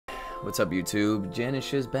What's up, YouTube?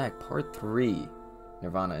 Janish is back. Part 3.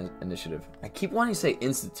 Nirvana Initiative. I keep wanting to say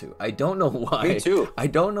Institute. I don't know why. Me too. I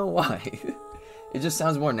don't know why. It just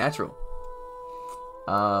sounds more natural.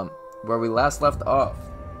 Where we last left off.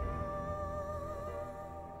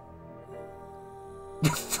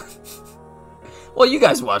 Well, you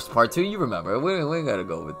guys watched part 2. You remember. We ain't gotta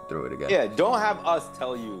go through it again. Yeah, don't have us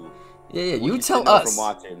tell you. Yeah. You tell us. From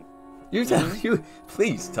watching. You tell you.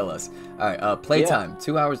 Please tell us. All right. Playtime.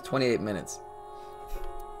 2 hours 28 minutes.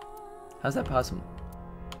 How's that possible?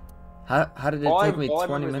 How did it take me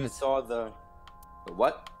 20 minutes? Saw the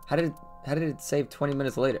what? How did it save 20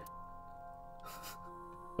 minutes later?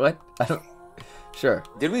 What? I don't. Sure.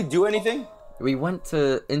 Did we do anything? We went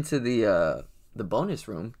into the bonus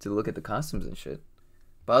room to look at the costumes and shit.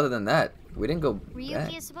 But other than that, we didn't go back.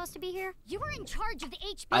 Ryuki is supposed to be here? You were in charge of the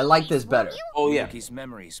HB. I like this better. Oh yeah. Ryuki's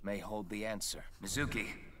memories may hold the answer. Mizuki.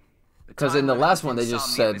 Because in the last one they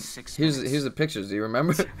just said, here's the pictures. Do you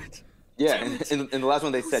remember? Yeah, in the last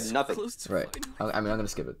one they said nothing. Right. I mean, I'm gonna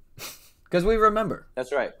skip it. Because we remember.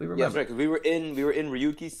 That's right. We remember. Yeah, that's right. Because we were in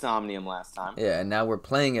Ryuki's Somnium last time. Yeah, and now we're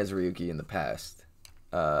playing as Ryuki in the past.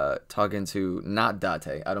 Talking to not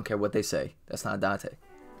Date. I don't care what they say. That's not Date.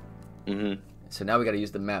 Mm-hmm. So now we gotta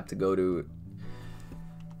use the map to go to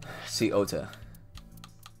see Ota.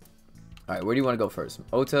 Alright, where do you want to go first?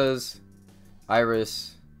 Ota's,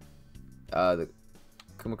 Iris, the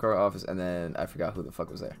Kumakura office, and then I forgot who the fuck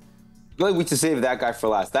was there. I feel like we should save that guy for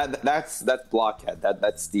last. That's Blockhead.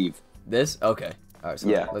 That's Steve. This? Okay. Alright, so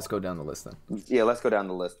yeah. Let's go down the list then. Yeah, let's go down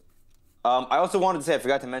the list. I also wanted to say, I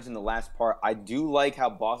forgot to mention the last part. I do like how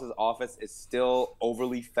Boss's office is still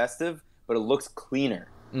overly festive, but it looks cleaner.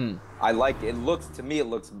 I like it. To me, it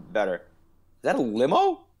looks better. Is that a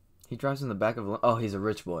limo? He drives in the back of a... Oh, he's a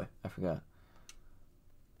rich boy. I forgot.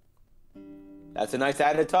 That's a nice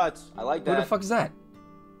added touch. I like that. Who the fuck is that?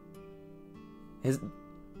 Ota's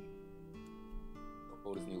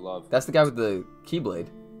new love. That's the guy with the keyblade.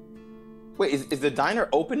 Wait, is the diner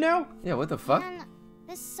open now? Yeah, what the fuck? Man,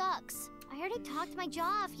 this sucks. I already talked my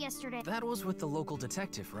jaw off yesterday. That was with the local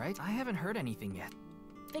detective, right? I haven't heard anything yet.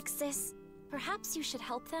 Big sis, perhaps you should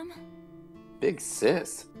help them? Big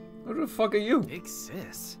sis. Who the fuck are you? Big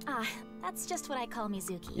sis. Ah, that's just what I call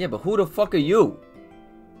Mizuki. Yeah, but who the fuck are you?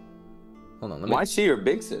 Hold on, Why is she your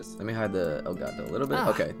big sis? Let me hide the Elgato a little bit. Ah.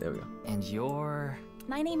 Okay, there we go. And you're...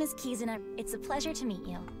 My name is Kizuna. It's a pleasure to meet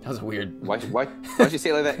you. That was weird. Why'd you say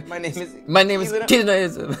it like that? My name is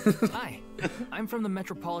Kizuna. Hi. I'm from the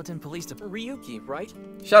Metropolitan Police Department. Ryuki, right?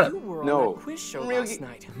 Shut up. You were on No. that quiz show Ryuki. last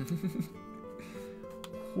night.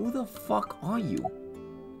 Who the fuck are you?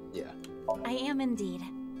 Yeah. I am indeed.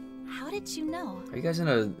 How did you know? Are you guys in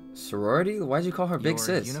a sorority? Why'd you call her Big Your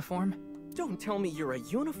Sis? uniform? Don't tell me you're a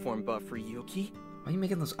uniform buff, Ryuki. Why are you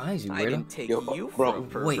making those eyes, you I weirdo? didn't take Yo, you bro, for a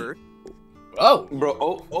pervert. Oh!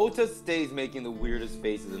 Bro, Ota stays making the weirdest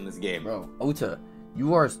faces in this game. Bro, Ota,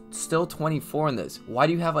 you are still 24 in this. Why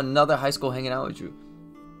do you have another high school hanging out with you?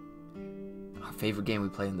 Our favorite game we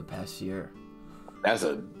played in the past year. That's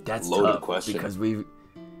Loaded tough question. Because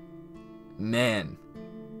man,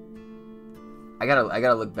 I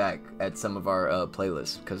gotta look back at some of our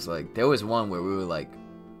playlists, because like there was one where we were like,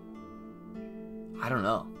 I don't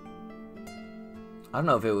know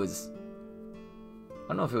if it was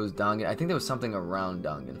Dongan. I think there was something around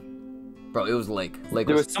Dongan. Bro, it was Lake.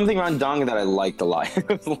 There was something around Dongan that I liked a lot. It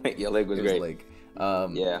was Lake. Yeah, Lake was great. Lake.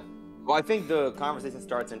 Yeah. Well, I think the conversation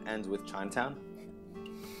starts and ends with Chinatown.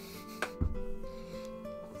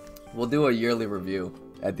 We'll do a yearly review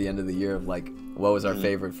at the end of the year of like what was our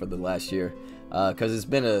favorite for the last year, because it's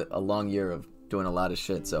been a long year of doing a lot of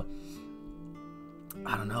shit. So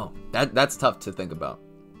I don't know. That's tough to think about,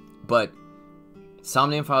 but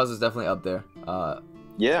Somnium Files is definitely up there.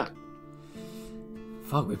 Yeah.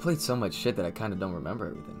 Fuck, we played so much shit that I kind of don't remember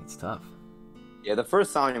everything. It's tough. Yeah, the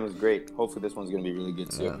first Somnium was great. Hopefully this one's gonna be really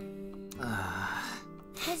good too.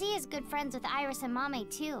 Kizzy is good friends with Iris and Mame,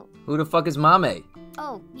 too. Who the fuck is Mame?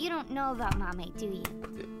 Oh, you don't know about Mame, do you?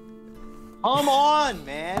 Come on,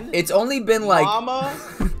 man. It's only been like Mama,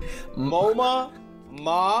 Moma,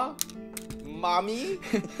 Ma, Mommy,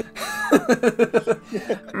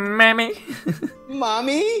 Mammy.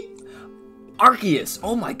 Mommy. Arceus.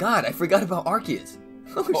 Oh my god, I forgot about Arceus.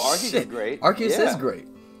 Oh, Arceus shit. is great. Arceus Yeah. is great.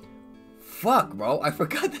 Fuck, bro, I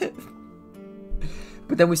forgot that.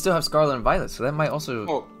 But then we still have Scarlet and Violet, so that might also.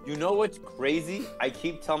 Oh, you know what's crazy? I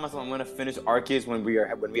keep telling myself I'm gonna finish Arceus when we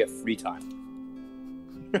have free time.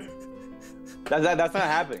 That's not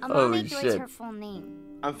happening. Holy Mame shit. is her full name.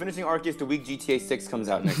 I'm finishing Arceus the week GTA 6 comes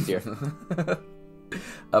out next year.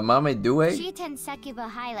 Mame Due? She attends Sekiba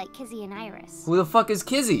High like Kizzy and Iris. Who the fuck is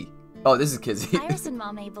Kizzy? Oh, this is Kizzy. Iris and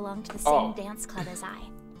Mame belonged to the same dance club as I.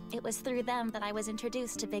 It was through them that I was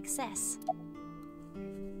introduced to Big Sis.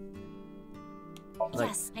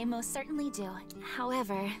 Yes, I most certainly do.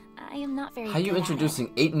 However, I am not very How are you good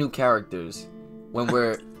introducing 8 new characters when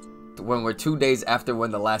we're 2 days after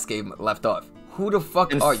when the last game left off? Who the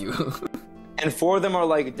fuck are you? And 4 of them are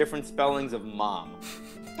like different spellings of mom.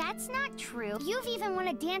 That's not true. You've even won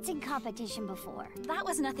a dancing competition before. That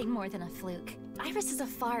was nothing more than a fluke. Iris is a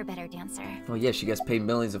far better dancer. Oh yeah, she gets paid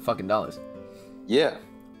millions of fucking dollars. Yeah.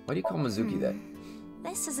 Why do you call Mizuki that?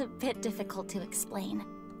 This is a bit difficult to explain.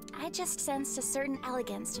 I just sensed a certain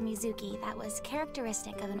elegance to Mizuki that was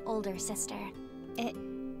characteristic of an older sister.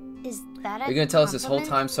 Is that a Are you gonna tell us this whole compliment?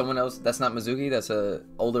 time someone else? That's not Mizuki. That's a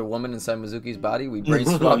older woman inside Mizuki's body. We brain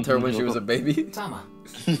swapped her when she was a baby. Tama,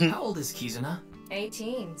 how old is Kizuna?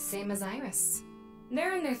 18, same as Iris.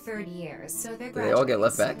 They're in their 3rd years, so they're Do they all get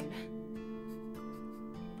left back? graduating soon.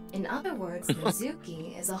 In other words,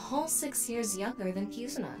 Mizuki is a whole 6 years younger than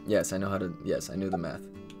Kizuna. Yes, I know how to. Yes, I knew the math.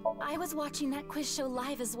 I was watching that quiz show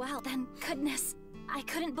live as well. Then, goodness, I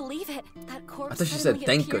couldn't believe it. That corpse I thought she said, suddenly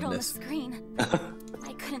 "Thank appeared goodness." on the screen.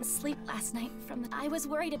 I couldn't sleep last night from the... I was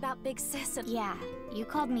worried about Big Sis and... Yeah, you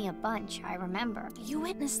called me a bunch, I remember. You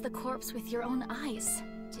witnessed the corpse with your own eyes,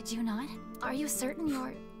 did you not? Are you certain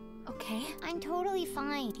you're okay? I'm totally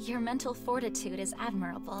fine. Your mental fortitude is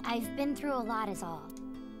admirable. I've been through a lot is all.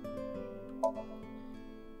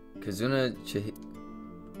 Kazuna Chihi...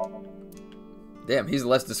 Damn, he's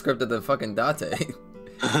less descriptive than fucking Date.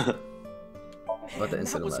 About the Man, that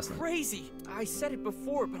incident was last night. crazy. I said it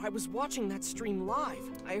before, but I was watching that stream live.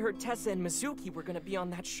 I heard Tessa and Mizuki were gonna be on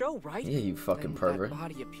that show, right? Yeah, you fucking Then pervert. That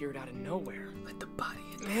body appeared out of nowhere. Let the body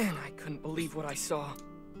in. Man, I couldn't believe what I saw.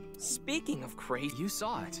 Speaking of crazy, You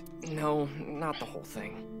saw it. no, not the whole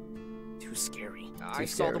thing. Too scary. I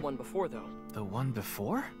saw scary. the one before though. The one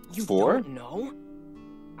before? You 4? don't know?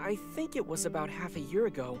 I think it was about half a year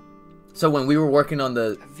ago. So when we were working on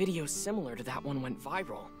the... A video similar to that one went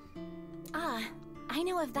viral. Ah, I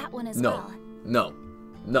know of that one as No. well.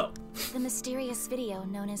 No. The mysterious video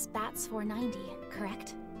known as Bats 490,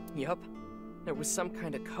 correct? Yup. There was some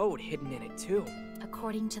kind of code hidden in it too.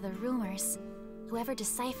 According to the rumors, whoever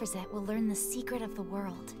deciphers it will learn the secret of the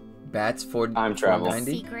world. Bats for Time travel.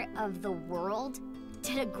 490? Secret of the world?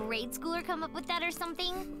 Did a grade schooler come up with that or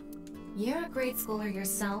something? You're a grade schooler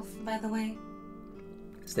yourself, by the way.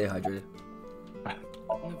 Stay hydrated.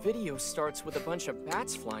 The video starts with a bunch of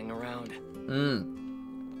bats flying around.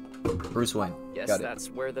 Bruce Wayne. Guess Got it. that's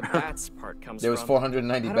where the bats part comes There was from.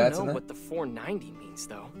 490 I bats don't in know that? what the 490 means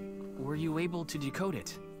though. Were you able to decode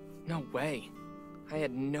it? No way. I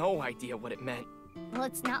had no idea what it meant. Well,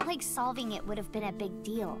 it's not like solving it would have been a big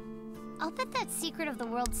deal. I'll bet that secret of the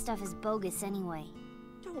world stuff is bogus anyway.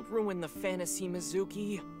 Don't ruin the fantasy,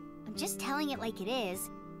 Mizuki. I'm just telling it like it is.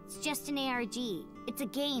 It's just an ARG. It's a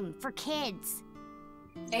game for kids.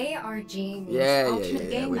 ARG means Yeah, alternate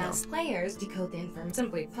game we know. mass players decode the information.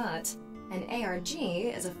 Simply put, an ARG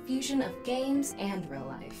is a fusion of games and real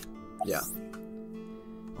life. Yeah.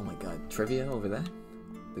 Oh my god, trivia over that?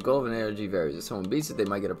 The goal of an ARG varies. If someone beats it, they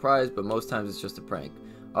might get a prize, but most times it's just a prank.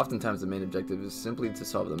 Oftentimes the main objective is simply to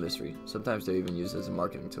solve the mystery. Sometimes they're even used as a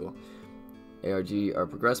marketing tool. ARG are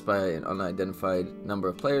progressed by an unidentified number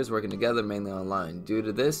of players working together, mainly online. Due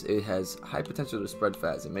to this, it has high potential to spread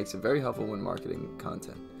fast. It makes it very helpful when marketing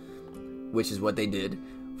content. Which is what they did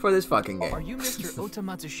for this fucking game. Are you Mr. Ota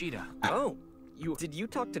Matsushita? Oh, did you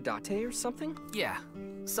talk to Date or something? Yeah,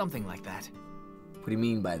 something like that. What do you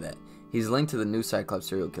mean by that? He's linked to the new Cyclops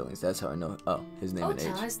serial killings. That's how I know. Oh, his name and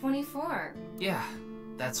Ota age. is 24. Yeah,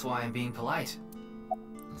 that's why I'm being polite.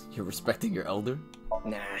 You're respecting your elder?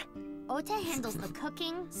 Nah. Ota handles the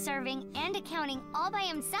cooking, serving, and accounting all by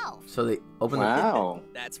himself. So they open Wow.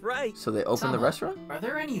 That's right. So they open the Tama, restaurant? Are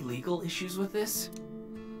there any legal issues with this?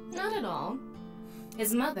 Not at all.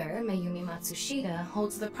 His mother, Mayumi Matsushita,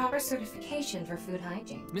 holds the proper certification for food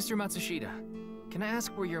hygiene. Mr. Matsushita, can I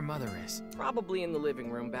ask where your mother is? Probably in the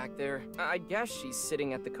living room back there. I guess she's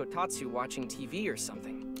sitting at the kotatsu watching TV or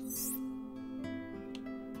something.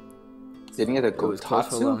 Sitting at a It was closed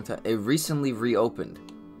for a long kotatsu? time. It recently reopened.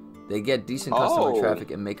 They get decent customer Oh.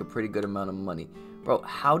 traffic and make a pretty good amount of money. Bro,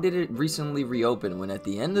 how did it recently reopen when at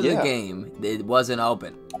the end of the Yeah. game, it wasn't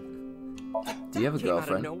open? Do you have a Came out of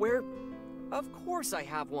girlfriend? nowhere? Of course I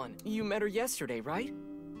have one. You met her yesterday, right?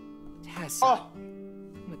 Tessa. Oh,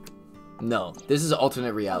 No, this is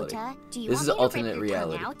alternate reality. Ota, do you This want is me to rip alternate your tongue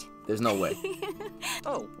reality. out? There's no way.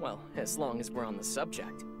 Oh, well, as long as we're on the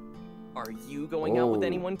subject. Are you going out with Oh.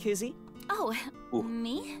 anyone, Kizzy? Oh, Ooh.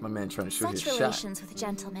 me? My man trying to shoot Such his shot. relations with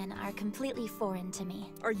gentlemen are completely foreign to me.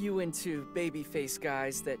 Are you into babyface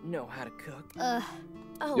guys that know how to cook? Oh,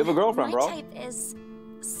 You have a girlfriend, my bro. type is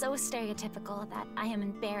so stereotypical that I am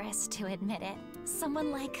embarrassed to admit it.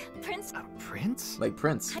 Someone like Prince. A prince? Like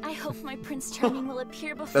Prince. I hope my Prince Charming will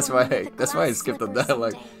appear before That's why- me with a that's why I glass skipped the slipper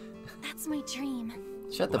dialogue. someday. That's my dream.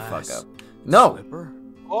 Shut the fuck Glass up. No! Slipper?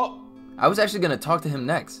 Oh, I was actually gonna talk to him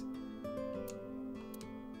next.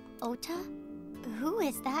 Ota? Who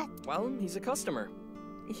is that? Well, he's a customer.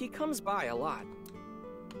 He comes by a lot.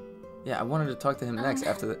 Yeah, I wanted to talk to him next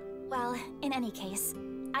after the... Well, in any case,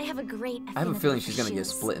 I have a great I have a affinity feeling for she's gonna get shoes.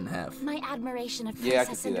 split in half. My admiration of Yeah, I can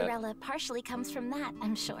Princess see that. Cinderella partially comes from that,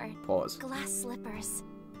 I'm sure. Pause. Glass slippers.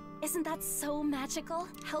 Isn't that so magical?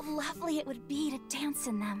 How lovely it would be to dance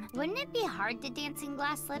in them. Wouldn't it be hard to dance in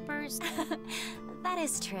glass slippers? That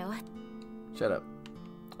is true. Shut up.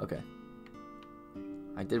 Okay.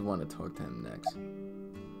 I did want to talk to him next.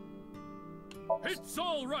 It's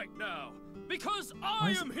all right now, because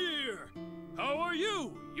I am here. How are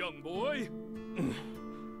you, young boy?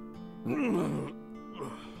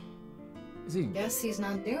 Is he... Guess he's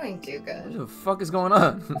not doing too What good. the fuck is going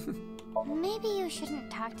on? Maybe you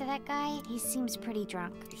shouldn't talk to that guy. He seems pretty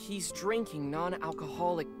drunk. He's drinking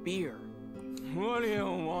non-alcoholic beer. What do you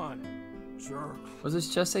want, jerk? Was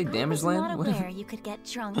this just say I Damage was Land? not What- aware you could get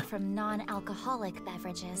drunk from non-alcoholic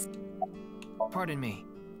beverages. Pardon me,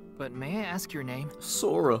 but may I ask your name?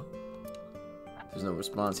 Sora. There's no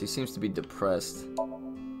response. He seems to be depressed.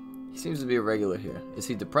 He seems to be a regular here. Is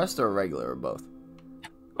he depressed or a regular or both?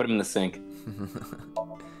 put him in the sink.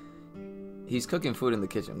 He's cooking food in the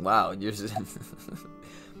kitchen. Wow, you're just...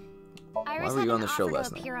 Iris were had you on an the show offer last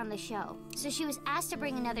to night? appear on the show, so she was asked to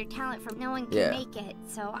bring another talent from no one can Yeah. make it.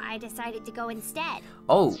 So I decided to go instead.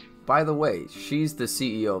 Oh, by the way, she's the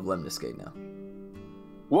CEO of Lemniscate now.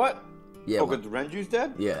 What? Yeah, Oh, well, because Renju's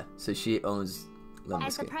dead? yeah. So she owns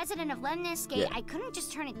As the Lemniscate. president of Lemniscate, Yeah. I couldn't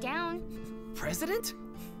just turn it down. President?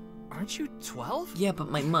 Aren't you 12? Yeah, but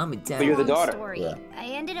my mom and dad. But you're the Long daughter. Story. Yeah. I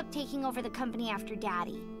ended up taking over the company after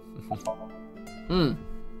Daddy. Hmm.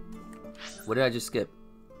 What did I just skip?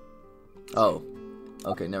 Oh.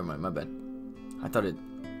 Okay, never mind. My bad. I thought it.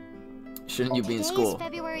 Shouldn't you be in Today school? is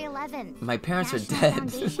February 11th. My parents National are dead.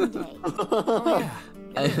 Foundation Day. Oh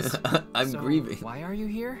yeah, it is. I'm So, grieving. Why are you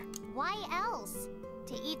here? Why else?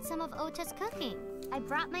 To eat some of Ota's cooking. I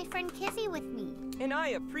brought my friend Kizzy with me. And I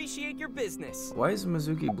appreciate your business. Why is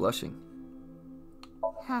Mizuki blushing?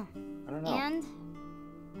 Huh. I don't know. And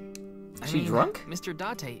I She mean, drunk? Mr.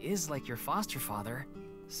 Date is like your foster father,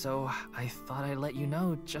 so I thought I'd let you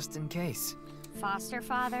know just in case. foster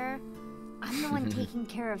father? I'm the one taking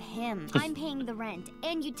care of him. I'm paying the rent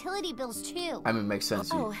and utility bills too. I mean, it makes sense.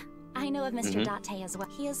 Oh, I know of Mr. Date as well.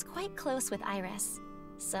 He is quite close with Iris,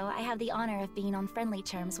 so I have the honor of being on friendly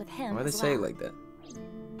terms with him. Why they as say it well. like that?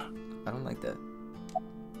 I don't like that.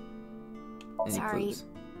 Any Sorry, clues?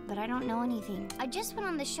 but I don't know anything. I just went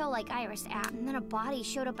on the show like Iris at, and then a body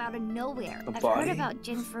showed up out of nowhere. A I've body? heard about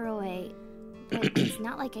Jin Furue, but it's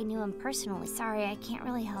not like I knew him personally. Sorry, I can't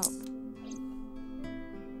really help.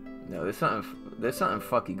 No, there's something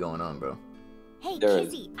fucky going on, bro. Hey, There is.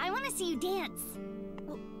 Kizzy, I want to see you dance.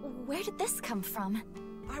 Where did this come from?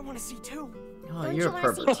 I want to see too. Oh, Don't you're you a want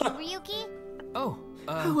to see pervert. too, Ryuki? Oh,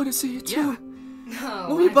 want to see you yeah. No,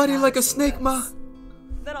 Move your I've body gotta like a see snake, this. ma.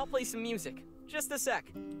 Then I'll play some music. Just a sec.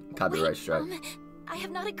 Copyright Wait, strike. I have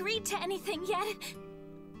not agreed to anything yet.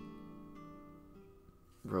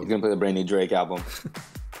 Bro, He's gonna play the brand new Drake album.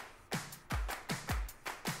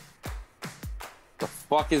 The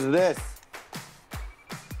fuck is this?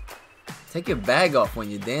 take your bag off when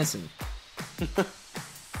you're dancing.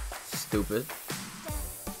 Stupid.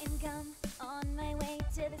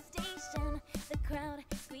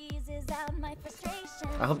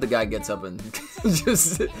 I hope the guy gets up and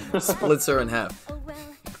just splits her in half.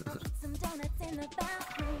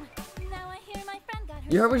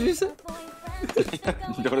 You heard what she said?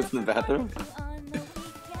 Donuts in the bathroom?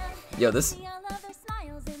 Yo, this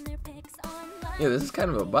is kind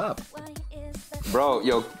of a bop. Bro,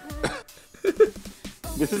 yo.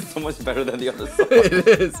 This is so much better than the other song. It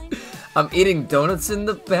is. I'm eating donuts in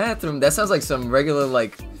the bathroom. That sounds like some regular,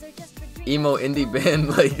 like, emo indie band,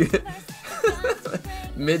 like,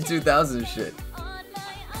 mid 2000s shit.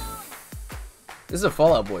 This is a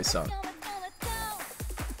Fall Out Boy song.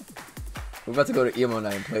 We're about to go to emo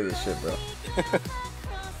night and play this shit, bro.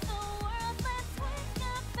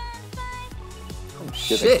 Oh Get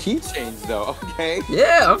the shit. key change though, okay?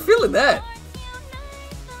 Yeah, I'm feeling that.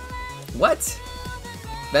 What?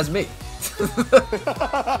 That's me.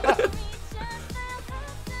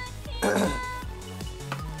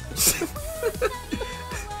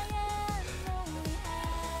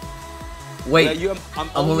 Wait, Yeah, I'm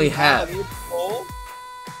only half.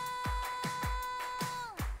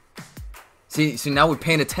 See, now we're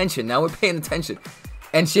paying attention. Now we're paying attention.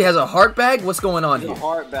 And she has a heart bag? What's going on here? A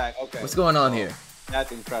heart bag, okay. What's going on here?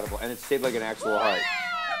 That's incredible. And it's shaped like an actual heart.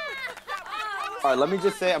 Alright, let me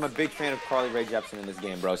just say I'm a big fan of Carly Rae Jepsen in this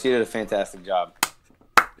game, bro. She did a fantastic job.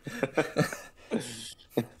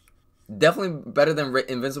 Definitely better than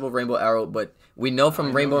Invincible Rainbow Arrow, but we know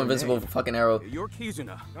from Rainbow Invincible fucking Arrow. You're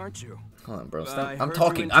Kizuna, aren't you? Hold on, bro. Stop. I'm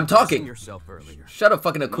talking. Yourself earlier. Shut up,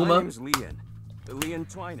 fucking Akuma. My name's Leon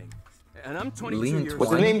Twining, and I'm 22 years old.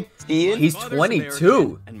 What's his name? Ian? He's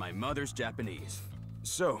 22. And my mother's Japanese.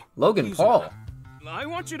 So, Logan Kizuna, Paul. I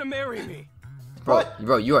want you to marry me.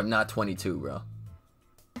 Bro, you are not 22, bro.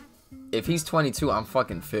 If he's 22, I'm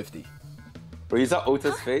fucking 50. Bro, you saw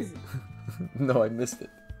Ota's face? No, I missed it.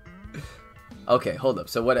 Okay, hold up.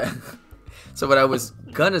 So what I was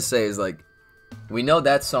gonna say is, like, we know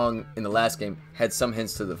that song in the last game had some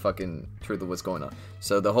hints to the fucking truth of what's going on.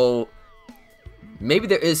 So the whole, maybe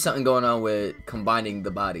there is something going on with combining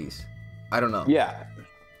the bodies. I don't know. Yeah.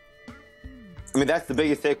 I mean, that's the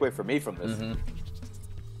biggest takeaway for me from this.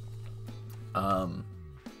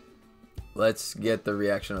 Let's get the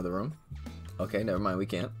reaction of the room. Okay, never mind. We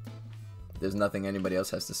can't. There's nothing anybody else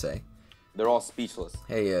has to say. They're all speechless.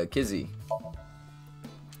 Hey, Kizzy.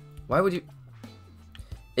 Why would you...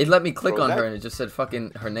 It let me click on her and it just said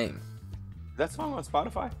fucking her name. Is that song on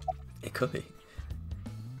Spotify? It could be.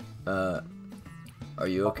 Are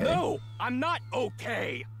you okay? No, I'm not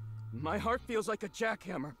okay. My heart feels like a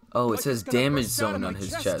jackhammer. Oh, it says damage zone on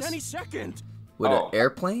his chest. Any second. With an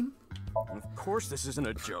airplane? Of course this isn't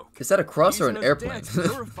a joke. Is that a cross or an airplane? Dance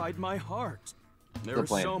purified my heart. There was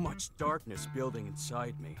so much darkness building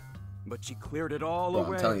inside me, but she cleared it all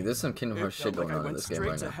away. I'm telling you, there's some Kingdom Hearts shit going on in this game right now. I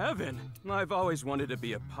went straight to heaven. I've always wanted to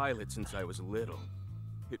be a pilot since I was little.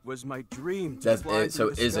 It was my dream to fly so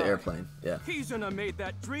through the is an sky. airplane, yeah. Kizuna made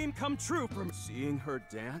that dream come true from seeing her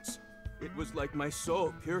dance. It was like my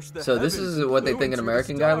soul pierced the So this heavens is and what they flew think an into the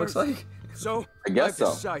American guy looks stars. like? So I guess I've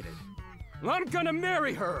so. decided. I'm gonna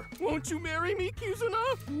marry her. Won't you marry me,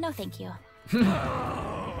 Kizuna? No, thank you.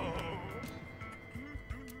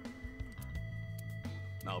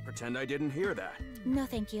 I'll pretend I didn't hear that. No,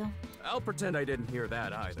 thank you. I'll pretend I didn't hear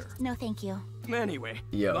that either. No, thank you. Anyway,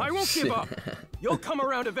 Yo, I won't shit. give up. You'll come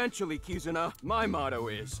around eventually, Kizuna. My motto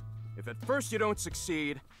is, if at first you don't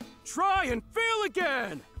succeed, try and fail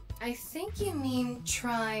again. I think you mean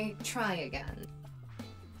try again.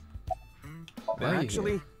 Why are you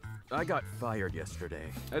Actually, here? I got fired yesterday.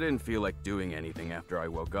 I didn't feel like doing anything after I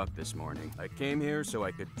woke up this morning. I came here so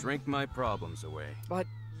I could drink my problems away. But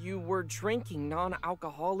you were drinking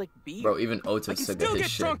non-alcoholic beer. Bro, even I Ota's can sick still of his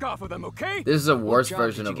get shit. drunk off of them, okay? This is a worse What job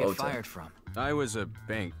version did of you get Ota. fired from? I was a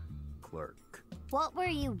bank clerk. What were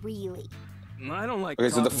you really? I don't like Okay,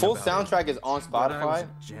 so the talking full about it, soundtrack is on but I was Spotify. a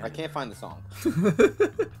janitor. I can't find the song.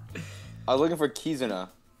 I was looking for Kizuna.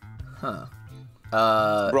 Huh.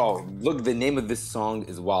 Bro, look, the name of this song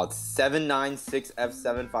is wild.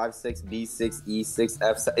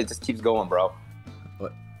 796F756B6E6F. It just keeps going, bro.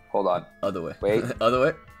 What? Hold on. Other way. Wait. Other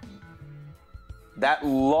way? That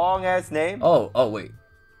long ass name. Oh, wait.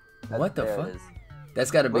 What the There it fuck? is. That's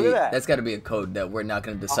gotta Look be at that. that's gotta be a code that we're not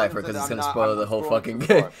gonna decipher because it's gonna I'm spoil the whole scrolling fucking too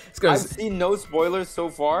game. far. It's gonna. I've seen no spoilers so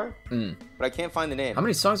far, but I can't find the name. How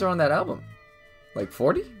many songs are on that album? Like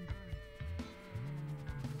 40?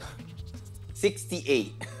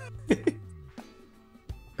 68.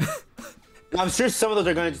 I'm sure some of those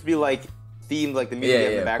are gonna just be like themed, like the music Yeah,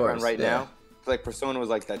 in yeah, the of background course, right yeah. now. Like Persona was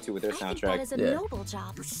like that too with their I think soundtrack. that is a Yeah. noble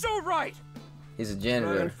job. You're so right. He's a But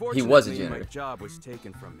janitor. He was a unfortunately, janitor. My job was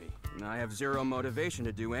taken from me. And I have zero motivation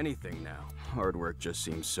to do anything now. Hard work just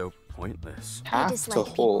seems so pointless. I Half to dislike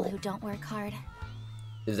people whole. who don't work hard.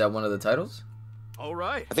 Is that one of the titles? All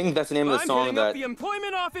right. I think that's the name of the I'm song hitting that, up the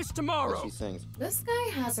employment office that tomorrow. she sings. This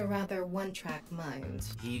guy has a rather one-track mind.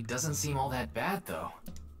 He doesn't seem all that bad, though.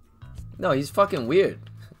 No, he's fucking weird.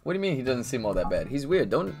 What do you mean he doesn't seem all that bad? He's weird.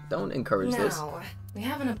 Don't encourage this. No, we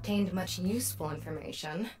haven't obtained much useful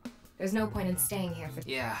information. There's no point in staying here for...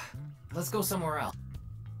 Yeah, let's go somewhere else.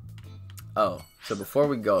 Oh, so before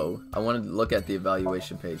we go, I wanted to look at the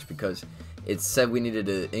evaluation page because it said we needed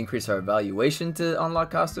to increase our evaluation to unlock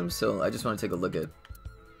costumes. So I just want to take a look at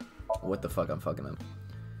what the fuck I'm fucking up.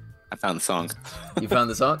 I found the song. You found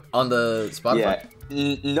the song on the Spotify?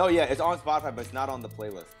 Yeah. No, yeah, it's on Spotify, but it's not on the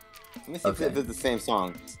playlist. Let me see Okay. if it's the same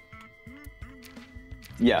song.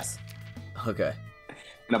 Yes. Okay. I'm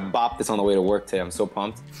gonna bop this on the way to work today. I'm so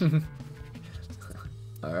pumped.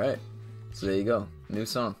 All right. So there you go. New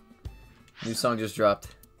song. New song just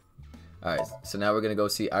dropped. Alright, so now we're gonna go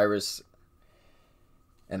see Iris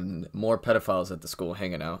and more pedophiles at the school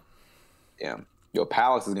hanging out. Yeah. Yo,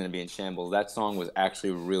 Palix is gonna be in shambles. That song was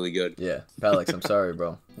actually really good. Yeah, Palix, I'm sorry,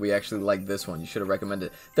 bro. We actually like this one. You should have recommended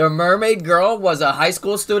it. The mermaid girl was a high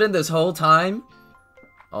school student this whole time?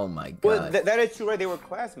 Oh my god. Well, that is true, right? They were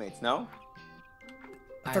classmates, no?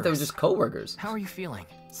 I thought they were just co-workers. How are you feeling?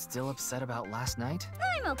 Still upset about last night?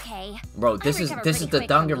 I'm okay. Bro, this is the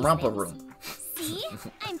Danganronpa room. See?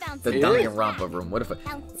 I'm bouncing. The Danganronpa room. What if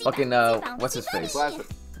fucking what's his face?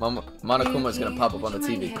 Monokuma's gonna pop up on the Would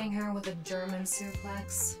you mind TV. hitting her with a German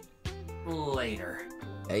suplex? Later.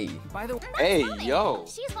 Hey. By the way, Hey, yo.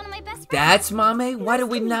 She's one of my best friends. That's Mame? Why do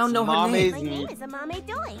we now know her name? Mame's My name is Amame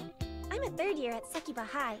Doi. I'm a third year at Sekiba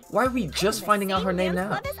High. Why are we just finding out her name now?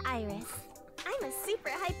 Club as Iris. I'm a super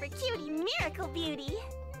hyper cutie miracle beauty.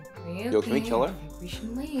 Yo, can we kill her? I think we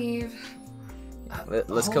should leave.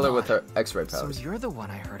 Let's kill her with her X-ray so powers. you're the one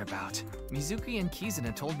I heard about. Mizuki and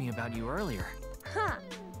Kizuna told me about you earlier. Huh.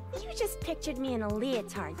 You just pictured me in a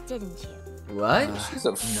leotard, didn't you? What? She's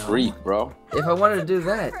a freak, bro. If I wanted to do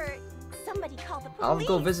that, Somebody call the police. I'll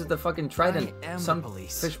go visit the fucking Trident I am the Sun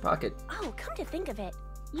police. Fish Pocket. Oh, come to think of it.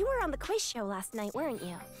 You were on the quiz show last night, weren't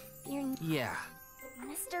you? You're Yeah.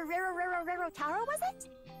 Mr. Taro, was it?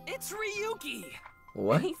 It's Ryuki!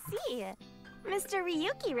 What? I see. Mr.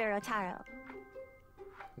 Ryuki Taro.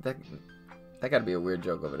 That gotta be a weird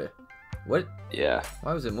joke over there. What? Yeah.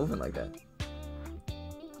 Why was it moving like that?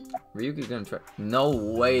 Ryuki's gonna try. No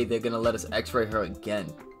way they're gonna let us X-ray her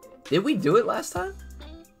again. Did we do it last time?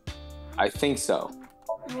 I think so.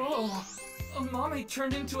 Whoa! Amame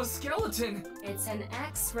turned into a skeleton! It's an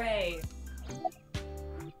X-ray.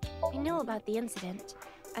 I know about the incident.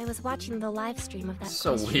 I was watching the live stream of that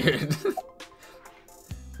So quiz show. weird.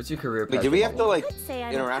 What's your career Wait, path? did we have to like I'd say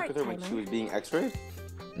I'm a interact with her when she part-timer. was being X-rayed?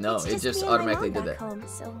 No, It's it just me and my automatically mom did back that. home,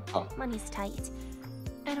 so Oh. money's tight.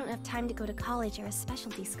 I don't have time to go to college or a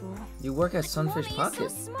specialty school. You work at Sunfish Mommy Pocket.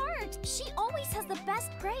 is so smart. She always has the best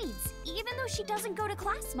grades, even though she doesn't go to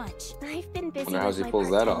class much. I've been busy Wonder how with she my pulls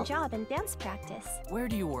that part-time off. job and dance practice. Where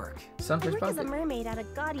do you work? I Sunfish work as a Pocket. mermaid at a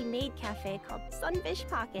gaudy maid cafe called Sunfish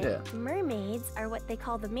Pocket. Yeah. Mermaids are what they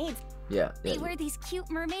call the maids. Yeah. They yeah. wear these cute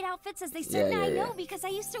mermaid outfits as they sit, Yeah, and I yeah, know yeah. because I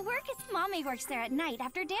used to work at Mommy works there at night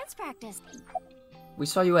after dance practice. We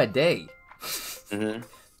saw you at day. Mm-hmm.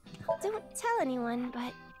 Don't tell anyone,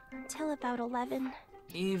 but until about 11.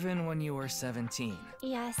 Even when you were 17.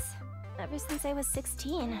 Yes, ever since I was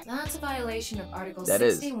 16. That's a violation of Article That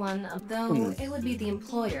is. 61, though it would be the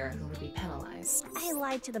employer who would be penalized. I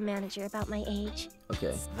lied to the manager about my age.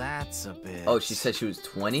 Okay. That's a bit... Oh, she said she was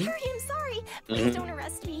 20? Sorry, I'm sorry. Please don't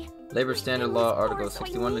arrest me. Labor Standard It Law was Article forced, so I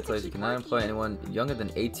 61 need to declares you keep cannot working. employ anyone younger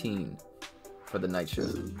than 18 for the night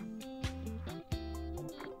shift.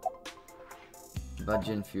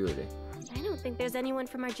 Bajin Fury. I don't think there's anyone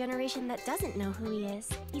from our generation that doesn't know who he is.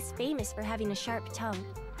 He's famous for having a sharp tongue.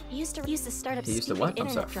 He used to start up He used to stupid what? I'm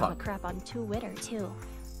internet sorry, drama fuck. crap on Twitter too.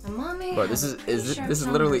 Amame Bro, has this a pretty sharp this is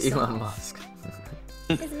tongue literally herself. Elon Musk.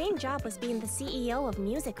 His main job was being the CEO of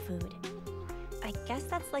Music Food. I guess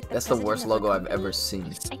that's like the That's the president worst of a logo I've company. ever seen.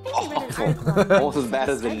 I think I read an article on Almost as bad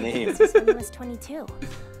as the started name. business when he was 22.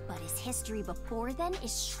 But his history before then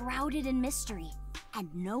is shrouded in mystery,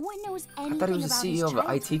 and no one knows anything I thought he was about the his CEO of an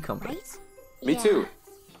childhood, IT company. right? Me Yeah, too.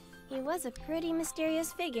 He was a pretty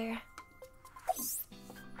mysterious figure.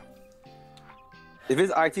 If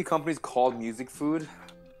his IT company's called Music Food,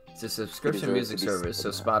 It's a subscription deserves music to be service,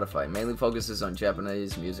 so singled out. Spotify mainly focuses on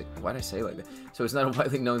Japanese music. Why did I say it like that? So it's not a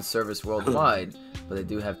widely known service worldwide, but they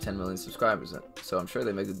do have 10 million subscribers, so I'm sure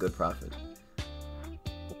they make a good profit.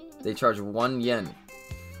 They charge 1 yen.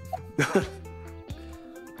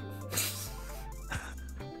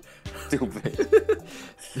 stupid.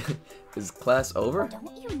 Is class over?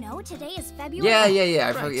 Don't you know today is February?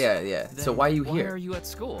 Yeah. Right. Yeah. So Then why are you Why here? are you at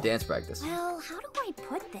school? Dance practice. Well, how do I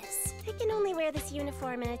put this? I can only wear this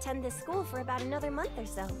uniform and attend this school for about another month or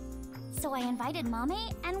so. So I invited Mommy,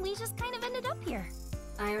 and we just kind of ended up here.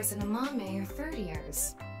 Iris and Amame are third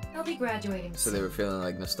years. They'll be graduating So soon. they were feeling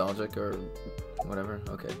like nostalgic or whatever?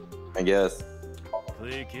 Okay. I guess.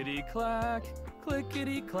 Clickety clack,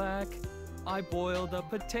 clickety clack. I boiled a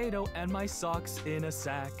potato and my socks in a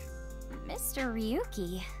sack. Mr.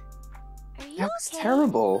 Ryuki. Are you That was okay?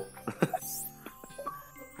 terrible.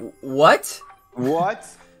 What? What?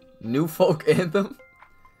 New folk anthem?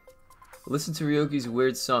 Listen to Ryuki's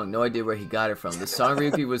weird song. No idea where he got it from. The song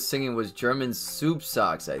Ryuki was singing was German Soup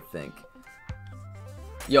Socks, I think.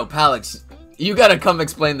 Yo, Palix, you gotta come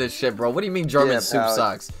explain this shit, bro. What do you mean German Yeah, Soup Palix.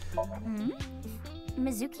 Socks? Hmm?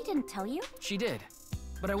 Mizuki didn't tell you? She did.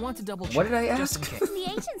 but I want to double check. What did I just in ask? case.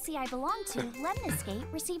 The agency I belong to, Lemniscape,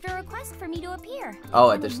 received a request for me to appear. Oh,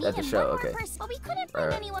 I at the wanted me and show, one more okay. person, but we couldn't find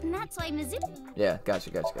Alright. anyone, and that's why Mizuki. Yeah,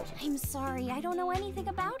 gotcha. I'm sorry, I don't know anything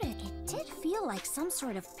about it. It did feel like some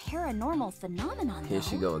sort of paranormal phenomenon, Here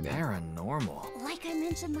she go again. Paranormal. Like I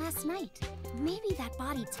mentioned last night, maybe that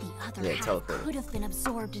body to the other Yeah, half teleport. could have been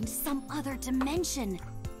absorbed into some other dimension.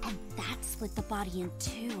 And that split the body in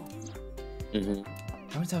two. How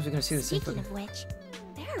many times are we gonna see the same Speaking fucking... of which,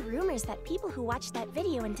 there are rumors that people who watched that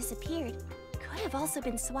video and disappeared could have also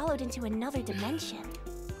been swallowed into another dimension.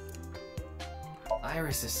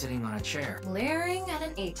 Iris is sitting on a chair. Leering at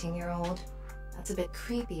an 18-year-old. That's a bit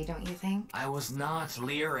creepy, don't you think? I was not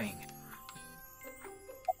leering.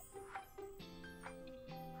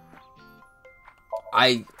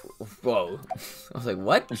 Whoa. I was like,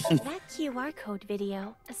 what? That QR code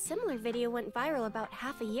video, a similar video went viral about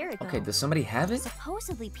half a year ago. Okay, does somebody have it?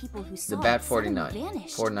 Supposedly people who saw The Bat it suddenly 49.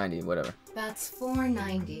 vanished. 490, whatever. That's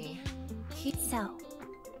 490. So,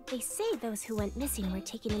 they say those who went missing were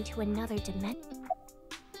taken into another dimension.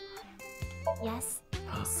 Yes,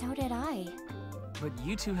 so did I. But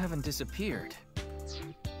you two haven't disappeared.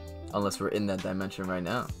 Unless we're in that dimension right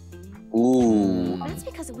now. Ooh. That's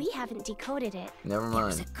because we haven't decoded it. Never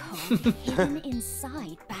There's mind. a code hidden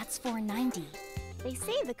inside Bats 490. They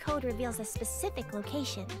say the code reveals a specific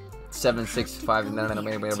location. 765.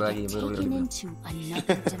 Taken into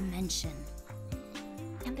another dimension.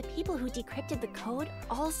 And the people who decrypted the code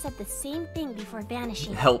all said the same thing before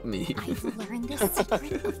vanishing. Help me. I've learned the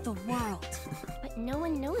secret of the world. But no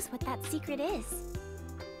one knows what that secret is.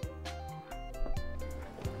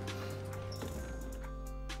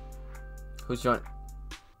 Who's joining?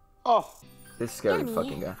 Oh. This scary Danny.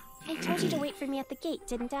 fucking guy. I told you to wait for me at the gate,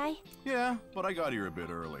 didn't I? Yeah, but I got here a bit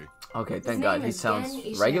early. Okay, His thank God. name He is sounds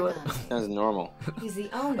Gen regular. Ishigami. Sounds normal. He's the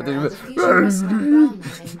I owner think of you the future restaurant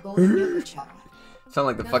Brahma in Golden Yokocho. Sound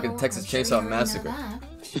like the fucking No, Texas I'm sure you Chainsaw already know Massacre.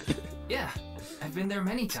 that. Yeah, I've been there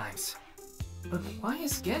many times. But why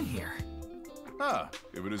is Gen here? Ah,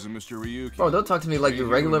 if it isn't Mr. Ryuki. Bro, don't talk to me like Are you're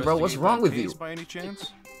you regular, bro. What's investigate wrong that with you? case By any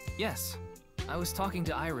chance? Yes, I was talking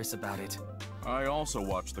to Iris about it. I also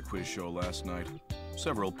watched the quiz show last night.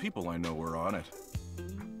 Several people I know were on it.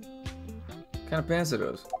 What kind of pants are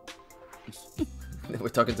those? We're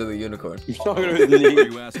talking to the unicorn. Are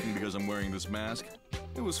you asking because I'm wearing this mask?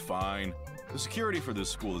 It was fine. The security for this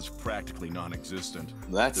school is practically non-existent.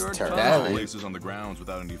 That's There are terrible. tons of places on the grounds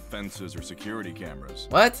without any fences or security cameras.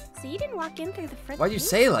 What? So you didn't walk in through the front Why'd you gate?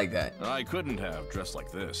 say it like that? I couldn't have dressed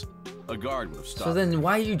like this. A guard would have stopped. So then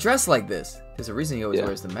why are you dressed like this? There's a reason he always Yeah.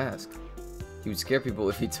 wears the mask. He would scare people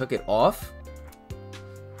if he took it off.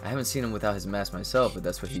 I haven't seen him without his mask myself, but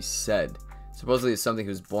that's what he said. Supposedly it's something he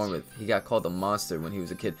was born with. He got called a monster when he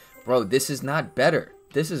was a kid. Bro, this is not better.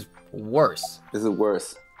 This is worse. This is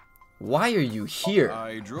worse. Why are you here?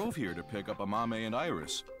 I drove here to pick up Amame and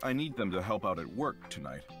Iris. I need them to help out at work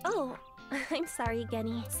tonight. Oh, I'm sorry,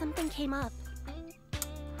 Genny. Something came up.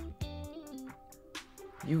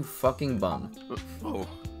 You fucking bum. Oh,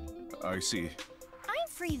 I see. I'm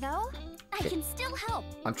free though. I can still help.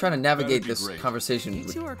 I'm trying to navigate be this great. conversation. You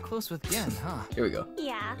two are close with Gen, huh? Here we go.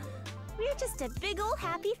 Yeah, we're just a big ol'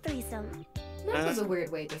 happy threesome. That was a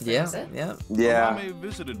weird way to phrase Yeah, it. yeah. Yeah. Amame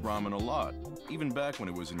visited Brahman a lot, even back when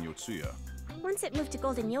it was in Yotsuya. Once it moved to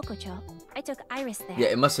Golden Yokocho, I took Iris there. Yeah,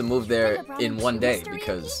 it must have moved there Been around in one too, day Mr.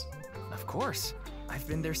 because... Of course. I've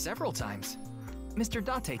been there several times. Mr.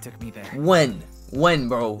 Date took me there. When? When,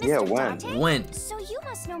 bro? Yeah, Mr. when? Date? When? So you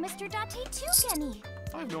must know Mr. Date too, Genny.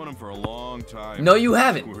 I've known him for a long time. No, you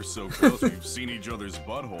haven't. We're so close we've seen each other's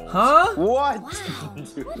buttholes. Huh? What? Wow.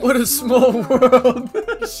 What a small world.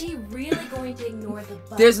 Is she really going to ignore the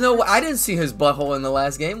butt? There's no... I didn't see his butthole in the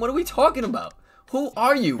last game. What are we talking about? Who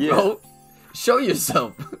are you, bro? Show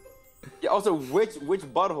yourself. Yeah, also, which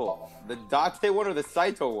butthole? The Date one or the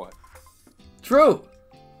Saito one? True.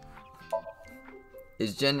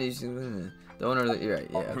 Is Jenny the owner of the... You're right,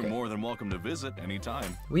 yeah, You're okay. more than welcome to visit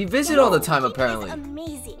anytime. We visit all the time, He is apparently.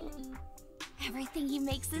 amazing. Everything he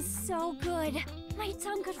makes is so good. My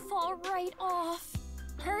tongue could fall right off.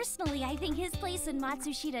 Personally, I think his place and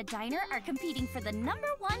Matsushita Diner are competing for the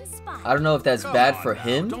 #1 spot. I don't know if that's Come bad on for now,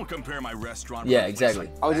 him. Don't compare my restaurant Yeah, with a place exactly.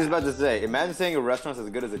 like I was just about to say, imagine saying a restaurant's as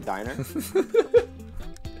good as a diner.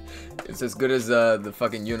 It's as good as the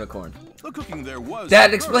fucking unicorn. The cooking there was That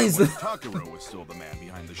superb explains when the- Takuro was still the man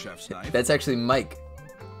behind the chef's knife. That's actually Mike.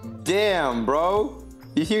 Damn, bro.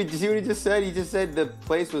 You see what he just said? He just said the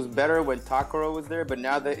place was better when Takuro was there, but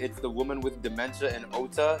now that it's the woman with dementia and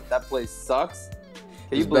Ota, that place sucks.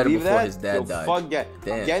 Can you better believe before that? his dad died. Fuck Gen.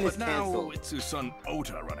 Damn. Gen is But now canceled. it's his son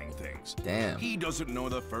Ota running things. Damn. He doesn't know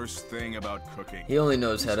the first thing about cooking. He only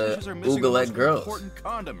knows how to These dishes are missing oogle the at most girls. important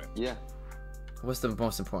condiment. Yeah. What's the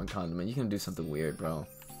most important condiment? You can do something weird, bro.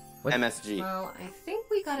 What? MSG. Well, I think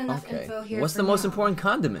we got enough Okay. info here. What's for the most now. important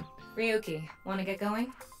condiment? Ryuki, want to get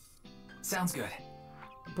going? Sounds good.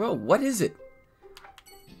 Bro, what is it?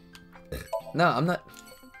 No, I'm not.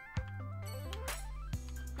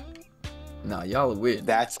 Nah, y'all are weird.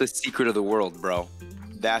 That's the secret of the world, bro.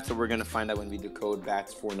 That's what we're gonna find out when we decode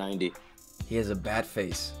Bats 490. He has a bat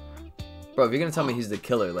face. Bro, if you're gonna tell me he's the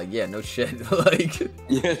killer, like, yeah, no shit. Like,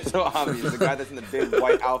 Yeah, so obvious. The guy that's in the big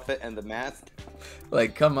white outfit and the mask.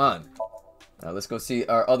 like, come on. Now let's go see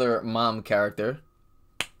our other mom character.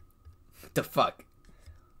 What the fuck?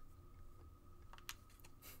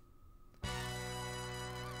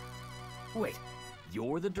 Wait,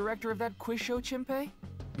 you're the director of that quiz show, Chimpe?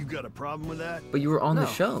 You got a problem with that? But you were on the No.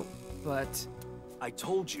 show. But I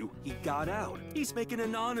told you, he got out. He's making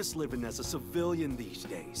an honest living as a civilian these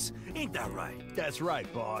days. Ain't that right? That's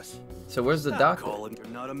right, boss. So where's the Stop doctor? calling you're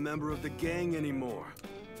not a member of the gang anymore.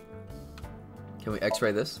 Can we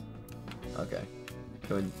x-ray this? Okay.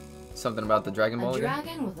 Can we... Something about the Dragon Ball A again?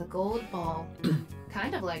 dragon with a gold ball.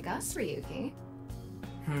 Kind of like us, Ryuki.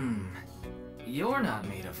 you're not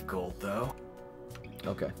made of gold, though.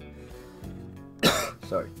 Okay.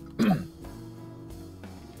 Sorry.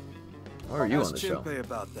 Why are you on the show? Chimpe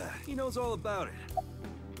about that. He knows all about it.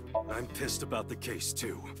 I'm pissed about the case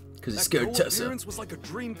too. 'Cause he That scared Go Tessa. appearance was like a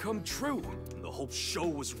dream come true. And the whole show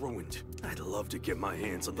was ruined. I'd love to get my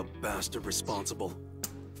hands on the bastard responsible.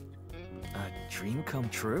 A dream come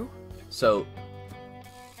true? So,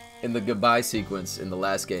 in the goodbye sequence in the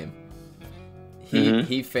last game,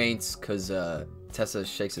 he faints because Tessa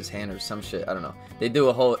shakes his hand or some shit. I don't know. They do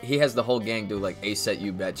a whole. He has the whole gang do like a set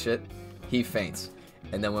you bet shit. He faints,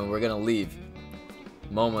 and then when we're gonna leave,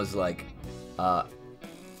 Momo's like,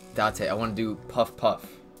 Date, I want to do puff puff,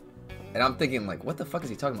 and I'm thinking like, what the fuck is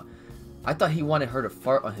he talking about? I thought he wanted her to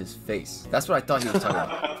fart on his face. That's what I thought he was talking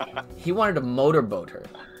about. He wanted to motorboat her.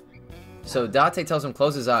 So Date tells him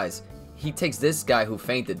close his eyes. He takes this guy who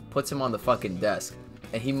fainted, puts him on the fucking desk,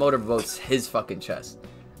 and he motorboats his fucking chest.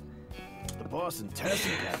 The boss and Tessa.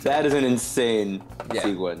 That is an insane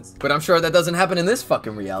sequence. But I'm sure that doesn't happen in this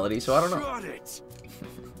fucking reality, so I don't know. Shut it!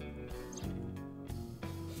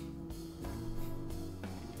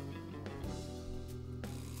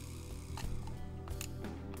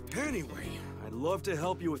 Anyway, I'd love to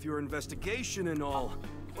help you with your investigation and all,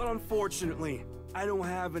 but unfortunately, I don't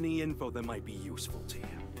have any info that might be useful to you.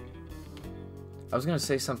 I was gonna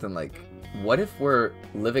say something like, what if we're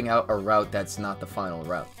living out a route that's not the final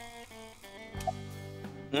route?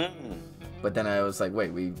 But then I was like,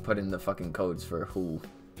 wait, we put in the fucking codes for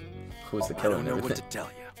who's the killer and everything. Tell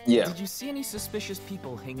you. Yeah. Did you see any suspicious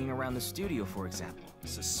people hanging around the studio, for example?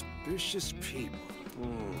 Suspicious people.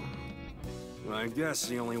 I guess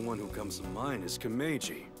the only one who comes to mind is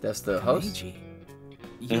Kameji. That's the host?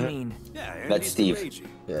 You mean... Yeah, That's Andy Steve. Kameji,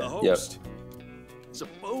 Yeah. the host.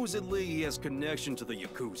 Supposedly, he has connection to the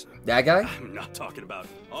Yakuza. That guy? I'm not talking about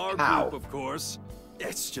our How? group, of course.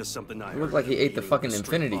 It's just something I He looked heard like he ate the meeting fucking with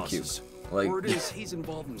street infinity bosses. cube. Like, Word is he's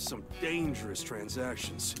involved in some dangerous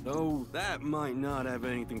transactions, though that might not have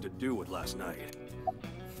anything to do with last night.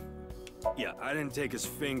 Yeah, I didn't take his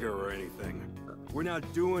finger or anything. We're not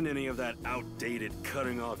doing any of that outdated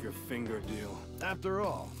cutting off your finger deal. After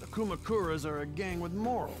all, the Kumakuras are a gang with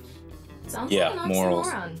morals. Sounds Yeah, like an morals.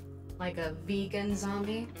 oxymoron. Like a vegan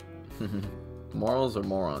zombie. morals or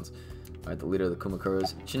morons? Alright, the leader of the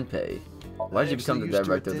Kumakuras, Shinpei. Why did you become the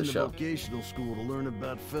director of the show? Vocational school to learn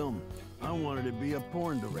about film. I wanted to be a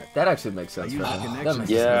porn director. That actually makes sense I for used him. That connections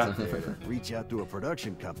makes out sense. there to reach out to a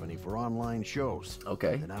production company for online shows.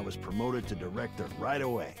 Okay. And I was promoted to director right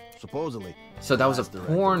away. Supposedly. So that was a the last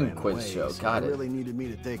director porn ran quiz away, show. so Got they it. really needed me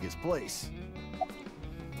to take his place.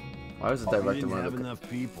 Why was the We director didn't one of have the... enough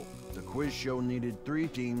people. The quiz show needed 3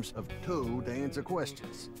 teams of 2 to answer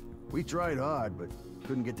questions. We tried hard, but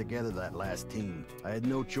couldn't get together that last team. I had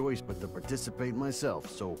no choice but to participate myself,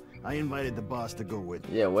 so I invited the boss to go with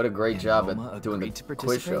me. Yeah, what a great job Moma at doing the agreed to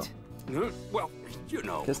quiz show. participate? Well, you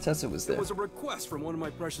know. Because Tessa was It there. was a request from one of my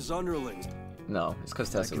precious underlings. No, it's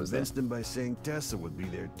because I Tessa was there. convinced him by saying Tessa would be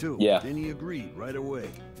there too. Yeah. Then he agreed right away.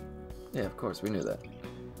 Yeah, of course, we knew that.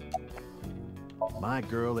 My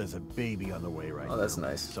girl has a baby on the way right now. Oh, that's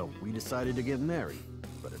nice. So we decided to get married.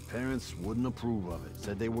 But her parents wouldn't approve of it.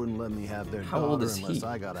 Said they wouldn't let me have their How daughter old is unless he?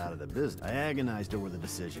 I got out of the business. I agonized over the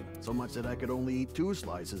decision. So much that I could only eat 2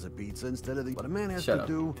 slices of pizza instead of the... But a man has Shut to up.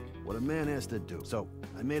 do what a man has to do. So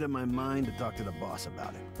I made up my mind to talk to the boss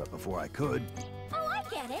about it. But before I could... Oh, I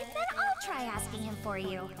by asking him for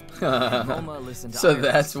you. Moma listened to So Iris.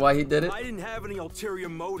 that's why he did it? I didn't have any ulterior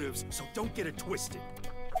motives, so don't get it twisted.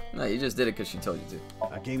 No, you just did it because she told you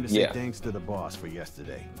to. I came to say thanks to the boss for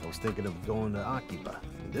yesterday. I was thinking of going to Akiba,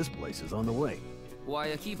 and this place is on the way. Why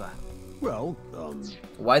Akiba? Well,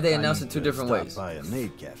 Why they I announced need it two to different stop ways? by a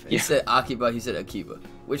maid cafe. He said Akiba, he said Akiba.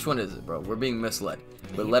 Which one is it, bro? We're being misled.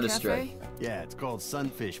 We're led astray. Yeah, it's called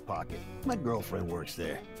Sunfish Pocket. My girlfriend works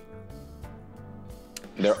there.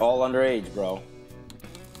 They're all underage, bro.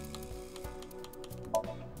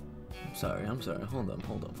 I'm sorry. Hold up.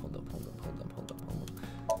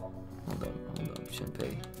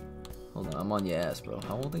 Shinpei. Hold on, I'm on your ass, bro.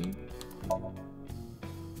 How old are you?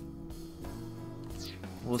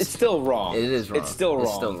 It's still wrong. It is wrong. It's still wrong.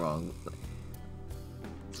 It's still wrong.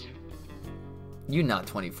 You're not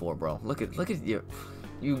 24, bro. Look at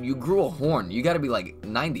you grew a horn. You gotta be like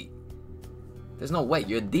 90. There's no way.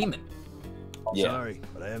 You're a demon. Sorry,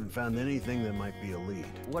 but I haven't found anything that might be a lead.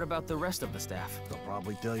 What about the rest of the staff? They'll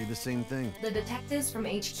probably tell you the same thing. The detectives from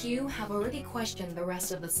HQ have already questioned the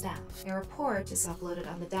rest of the staff. Their report is uploaded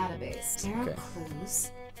on the database. There are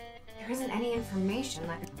clues. There isn't any information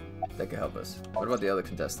That could help us. What about the other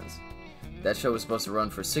contestants? That show was supposed to run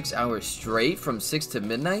for 6 hours straight from 6 to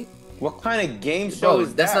midnight? What kind of game show Bro,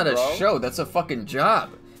 is that's that, not a bro? show. That's a fucking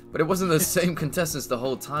job. But it wasn't the same contestants the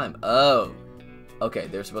whole time. Oh. Okay,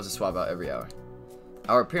 they're supposed to swap out every hour.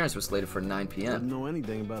 Our appearance was slated for 9 p.m. Didn't know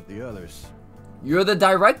anything about the others. You're the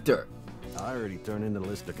director. I already turned in the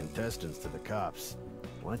list of contestants to the cops.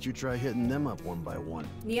 Why don't you try hitting them up one by one?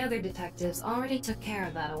 The other detectives already took care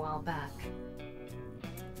of that a while back.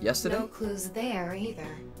 Yesterday? No clues there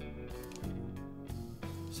either.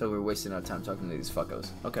 So we're wasting our time talking to these fuckos.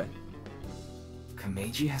 Okay.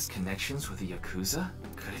 Kameji has connections with the Yakuza?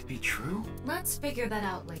 Could it be true? Let's figure that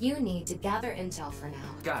out later. You need to gather intel for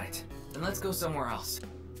now. Got it. Then let's go somewhere else.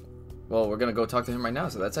 Well, we're gonna go talk to him right now,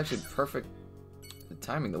 so that's actually perfect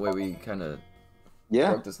timing, the way we kind of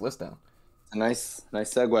broke this list down. A nice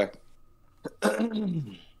segue.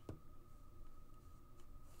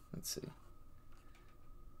 Let's see.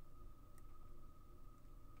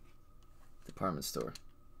 Department store.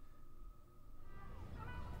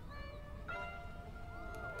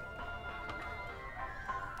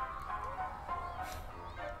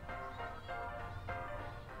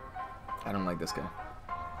 I don't like this guy.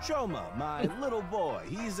 Shoma, my little boy,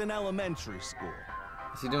 he's in elementary school.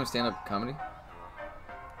 Is he doing stand-up comedy?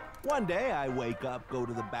 One day I wake up, go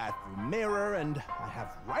to the bathroom mirror, and I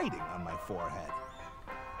have writing on my forehead.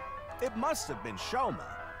 It must have been Shoma.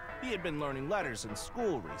 He had been learning letters in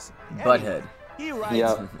school recently. Butthead. He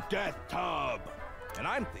writes, Death Tub. And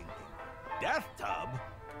I'm thinking, Death Tub?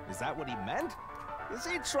 Is that what he meant? Is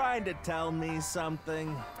he trying to tell me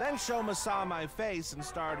something? Then Shoma saw my face and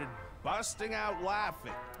started busting out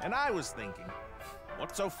laughing. And I was thinking,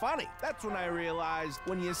 what's so funny? That's when I realized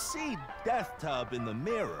when you see Death Tub in the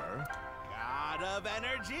mirror, God of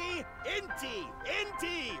Energy, Inti,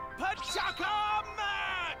 Pachaka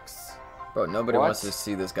Max! Bro, nobody wants to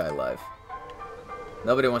see this guy live.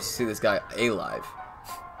 Nobody wants to see this guy alive.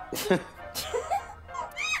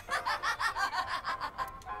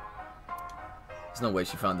 There's no way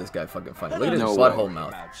she found this guy fucking funny. Look at his butthole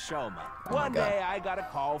mouth. Shoma. Oh my One God. day I got a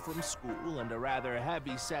call from school and a rather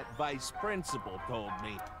heavy-set vice principal told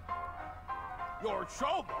me, your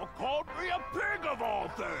Shoma called me a pig of all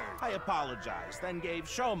things. I apologized, then gave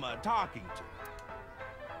Shoma a talking to.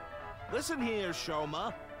 Listen here,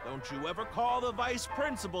 Shoma. Don't you ever call the vice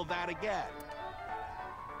principal that again.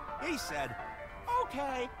 He said,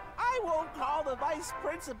 okay, I won't call the vice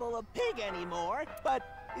principal a pig anymore, but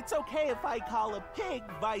it's okay if I call a pig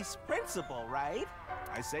vice principal, right?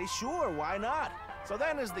 I say, sure, why not? So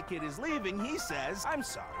then as the kid is leaving, he says, I'm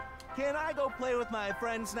sorry. Can I go play with my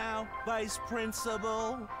friends now, vice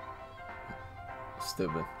principal?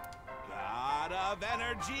 Stupid. God of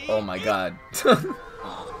Energy. Oh my God.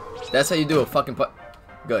 That's how you do a fucking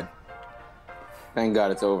Good. Thank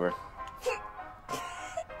God it's over.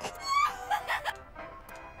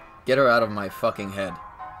 Get her out of my fucking head.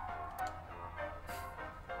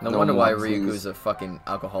 No wonder why Ryugu's a fucking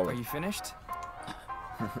alcoholic. Are you finished?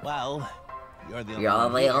 Well, you're the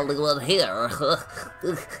only one here.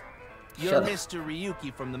 You're Shut up. Mr.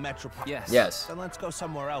 Ryuki from the Metropolitan. Yes. Yes. Then let's go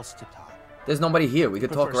somewhere else to talk. There's nobody here. We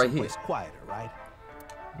could talk Prefer right here. someplace quieter, right?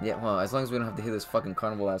 Yeah, well, as long as we don't have to hear this fucking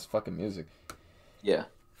carnival-ass fucking music. Yeah.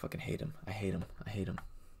 Fucking hate him. I hate him. I hate him.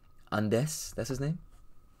 Andes? That's his name?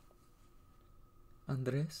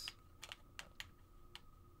 Andres?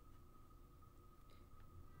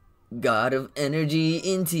 God of Energy,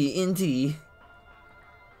 Inti.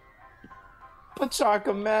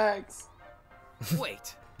 Pachaka Max.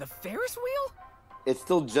 Wait, The Ferris wheel? It's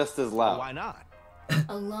still just as loud. Why not?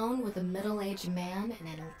 Alone with a middle-aged man in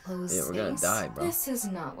an enclosed Yeah, we're gonna space? die, bro. This is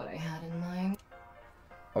not what I had in mind.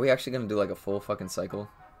 Are we actually gonna do like a full fucking cycle?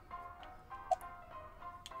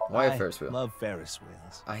 Why a Ferris wheel? I love Ferris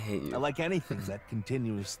wheels. I hate you. I like anything that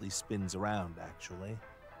continuously spins around, actually.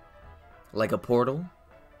 Like a portal?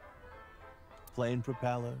 Plane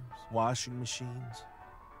propellers, washing machines,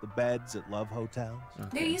 the beds at love hotels.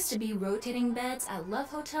 There used to be rotating beds at love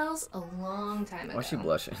hotels a long time ago. Why is she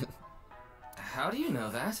blushing? How do you know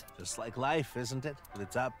that? Just like life, isn't it? With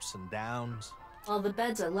its ups and downs. Well, the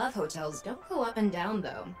beds at love hotels don't go up and down,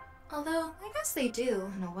 though. Although, I guess they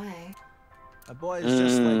do, in a way. A boy is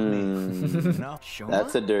just like me, you know?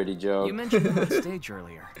 That's a dirty joke. You mentioned him on stage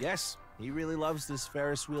earlier. Yes, he really loves this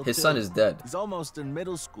Ferris wheel. His too. son is dead. He's almost in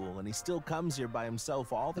middle school, and he still comes here by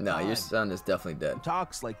himself all the No, time. your son is definitely dead. He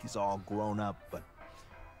talks like he's all grown up, but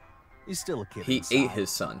he's still a kid. He inside. ate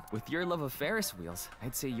his son. With your love of Ferris wheels,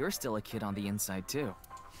 I'd say you're still a kid on the inside, too.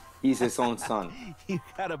 He's his own son. You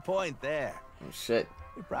got a point there. Oh, shit.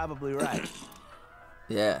 You're probably right.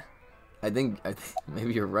 Yeah. I think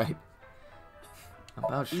maybe you're right.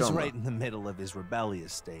 About He's Shoma. right in the middle of his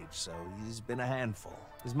rebellious stage, so he's been a handful.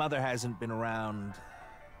 His mother hasn't been around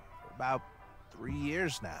for about 3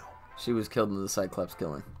 years now. She was killed in the Cyclops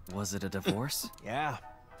killing. Was it a divorce? Yeah.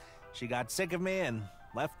 She got sick of me and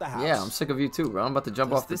left the house. Yeah, I'm sick of you too, bro. I'm about to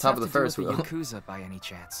jump Does off the this top have of the to do Ferris with wheel. the Yakuza by any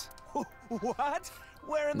chance? What?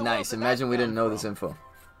 Where in the Nice. world did Imagine that we didn't come know this info.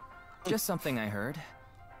 Just something I heard.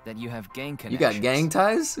 That you have gang You connections. got gang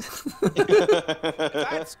ties?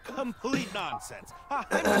 That's complete nonsense. I'm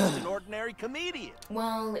just an ordinary comedian.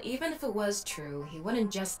 Well, even if it was true, he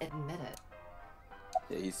wouldn't just admit it.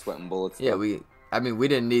 Yeah, he's sweating bullets. Yeah, I mean, we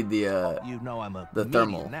didn't need the You know I'm a the comedian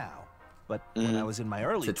thermal now. But when I was in my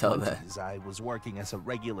early to tell that. 20s, I was working as a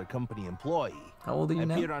regular company employee. How old are you I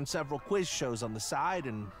now? appeared on several quiz shows on the side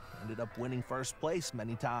and ended up winning first place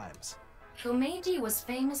many times. Komeiji was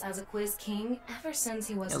famous as a quiz king ever since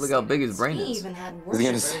he was Yeah, a look how big his student. brain He is. even had was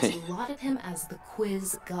gonna worshippers say. who lauded him as the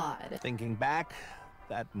quiz god. Thinking back,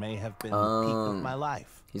 that may have been the peak of my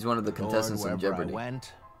life. He's one of the contestants in Adored wherever Jeopardy. I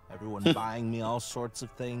went, everyone buying me all sorts of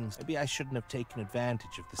things. Maybe I shouldn't have taken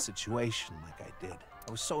advantage of the situation like I did.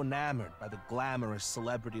 I was so enamored by the glamorous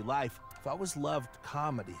celebrity life. I've always loved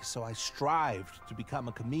comedy, so I strived to become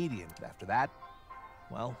a comedian. After that,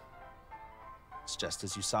 well, it's just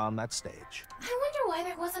as you saw on that stage. I wonder why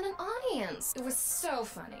there wasn't an audience. It was so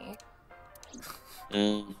funny.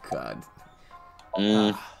 God.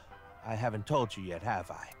 I haven't told you yet, have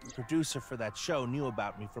I? The producer for that show knew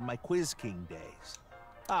about me from my Quiz King days.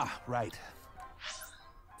 Ah, right.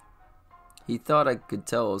 He thought I could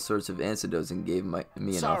tell all sorts of anecdotes and gave me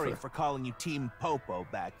an Sorry offer. for calling you Team Popo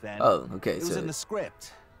back then. Oh, okay, It was so- in the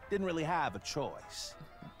script. Didn't really have a choice.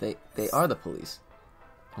 They are the police.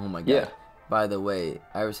 Oh my god. Yeah. By the way,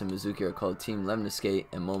 Iris and Mizuki are called Team Lemniscate,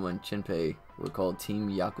 and Momo and Shinpei were called Team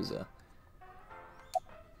Yakuza.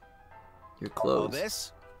 Your Oh, clothes.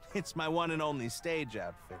 this? It's my one and only stage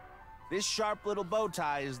outfit. This sharp little bow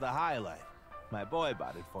tie is the highlight. My boy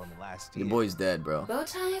bought it for me last year. Your boy's dead, bro. Bow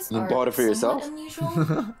ties You are bought it for yourself? somewhat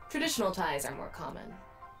unusual. Traditional ties are more common.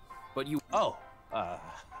 But you... Oh, I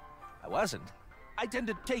wasn't. I tend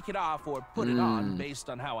to take it off or put it on based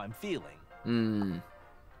on how I'm feeling.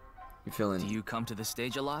 You feeling... Do you come to the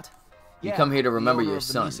stage a lot? You come here to remember the owner your of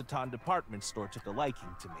the son. Misaton department store took a liking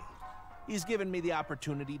to me. He's given me the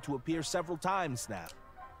opportunity to appear several times now.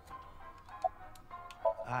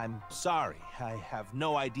 I'm sorry. I have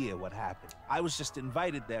no idea what happened. I was just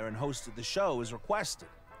invited there and hosted the show as requested.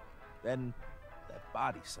 Then that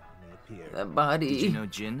body suddenly appeared. That body. Did you know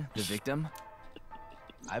Jin, the victim?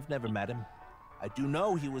 I've never met him. I do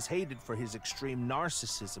know he was hated for his extreme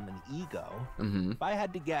narcissism and ego. If I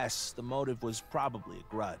had to guess, the motive was probably a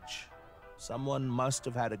grudge. Someone must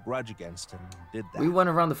have had a grudge against him and did that. We went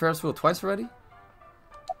around the Ferris wheel twice already?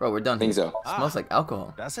 Bro, we're done Think here. so. Smells like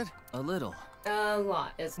alcohol. Does it? A little. A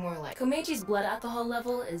lot is more like. Komeiji's blood alcohol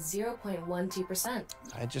level is 0.12%.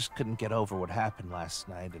 I just couldn't get over what happened last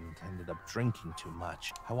night and ended up drinking too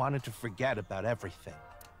much. I wanted to forget about everything.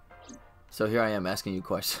 So here I am asking you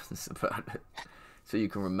questions about it. So you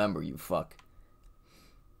can remember, you fuck.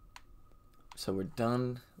 So we're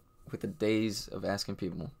done with the days of asking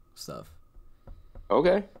people stuff.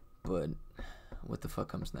 Okay. But what the fuck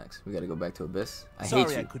comes next? We gotta go back to Abyss? I Sorry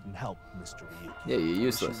hate I you. couldn't help, Mr. Ryuki. Yeah, you're I wish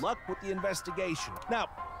useless. you luck with the investigation. Now,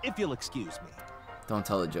 if you'll excuse me. Don't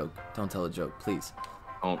tell a joke. Don't tell a joke, please.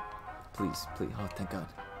 Don't. Please, please. Oh, thank God.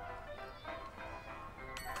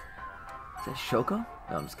 Is that Shoko?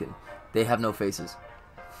 No, I'm just kidding. They have no faces.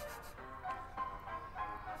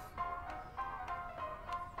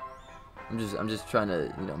 I'm just trying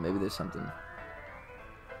to, you know, maybe there's something.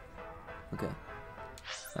 Okay.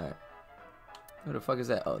 All right. What the fuck is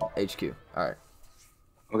that? Oh, HQ. All right.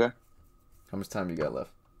 Okay. How much time you got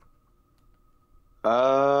left?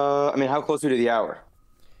 I mean, how close are we to the hour?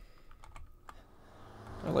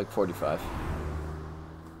 Oh, like 45.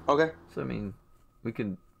 Okay. So I mean, we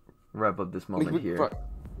could wrap up this moment here.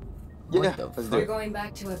 Yeah, let's You're going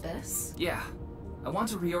back to Abyss? Yeah. I want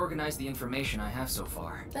to reorganize the information I have so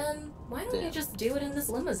far. Then why don't you just do it in this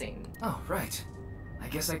limousine? Oh, right. I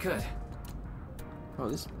guess I could. Oh,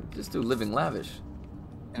 this dude living lavish.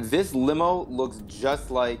 This limo looks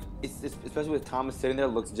just like, especially with Thomas sitting there,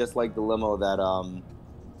 looks just like the limo that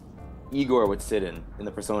Igor would sit in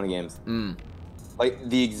the Persona games. Like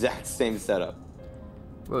the exact same setup.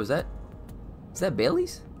 Bro, is that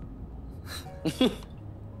Bailey's?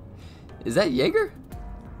 Is that Jaeger?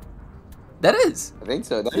 That is. I think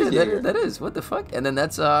so. That is. What the fuck? And then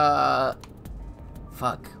that's fuck.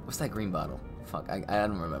 What's that green bottle? Fuck. I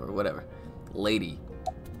don't remember. Whatever. Lady.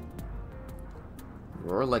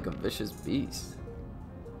 Roar like a vicious beast.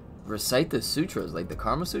 Recite the sutras, like the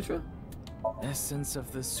Karma Sutra? Essence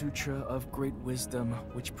of the Sutra of Great Wisdom,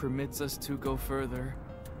 which permits us to go further.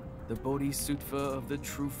 The Bodhisattva of the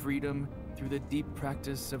true freedom through the deep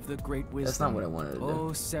practice of the Great Wisdom. That's not what I wanted to do. O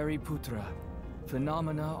Sariputra,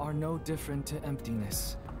 phenomena are no different to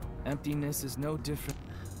emptiness. Emptiness is no different.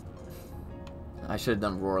 I should have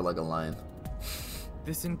done roar like a lion.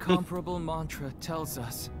 This incomparable mantra tells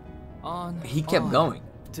us, on. He kept going.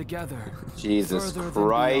 Together. Jesus further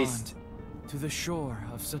Christ. than beyond, to the shore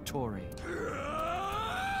of Satori.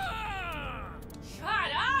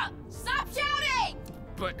 Shut up! Stop shouting!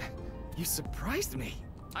 But you surprised me.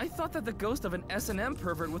 I thought that the ghost of an S&M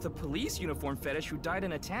pervert with a police uniform fetish who died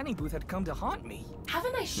in a tanning booth had come to haunt me.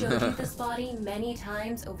 Haven't I showed you this body many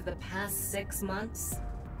times over the past 6 months?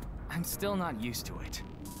 I'm still not used to it.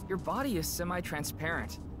 Your body is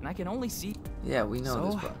semi-transparent, and I can only see... Yeah, we know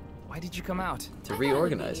this, bro. Why did you come out? To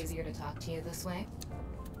reorganize. It would be easier to talk to you this way.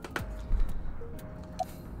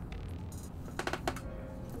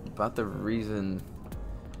 About the reason...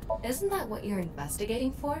 Isn't that what you're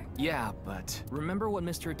investigating for? Yeah, but remember what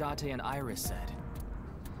Mr. Date and Iris said.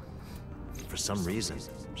 For some reason,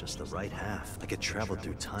 just the right half. I could travel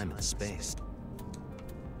through time and space.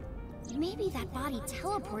 Maybe that body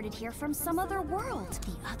teleported here from some other world.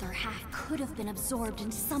 The other half could have been absorbed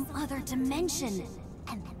into some other dimension.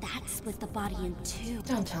 And that split the body in two.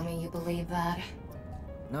 Don't tell me you believe that.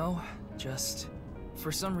 No, just...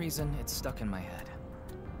 for some reason, it's stuck in my head.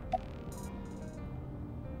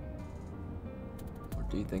 What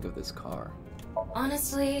do you think of this car?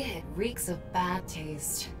 Honestly, it reeks of bad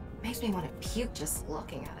taste. Makes me want to puke just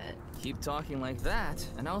looking at it. Keep talking like that,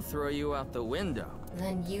 and I'll throw you out the window.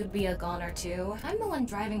 Then you'd be a goner too. I'm the one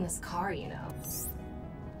driving this car, you know.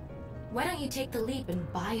 Why don't you take the leap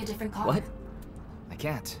and buy a different car? What? I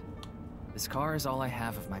can't. This car is all I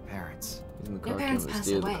have of my parents. Your parents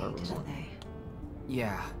passed away, didn't they?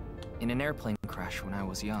 Yeah, in an airplane crash when I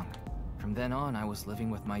was young. From then on, I was living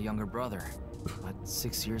with my younger brother. But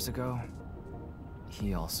 6 years ago,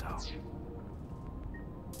 he also.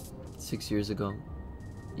 6 years ago,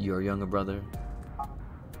 your younger brother.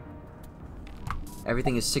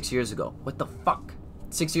 Everything is 6 years ago. What the fuck?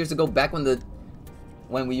 6 years ago, back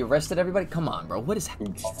when we arrested everybody? Come on, bro. What is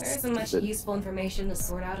happening? There isn't much useful information to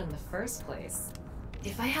sort out in the first place.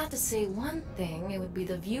 If I had to say one thing, it would be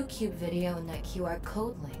the ViewCube video and that QR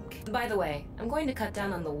code link. By the way, I'm going to cut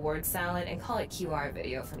down on the word salad and call it QR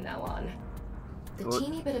video from now on. The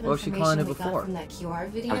teeny bit of information we got from that QR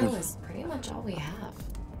video is pretty much all we have.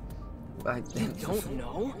 You don't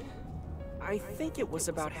know? I think it was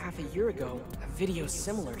about half a year ago. A video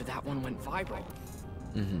similar to that one went viral.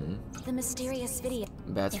 The mysterious video.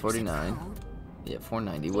 Bats 49. Yeah,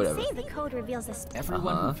 490, whatever. They say the code reveals a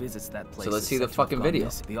Everyone who visits that place. So let's see the fucking video.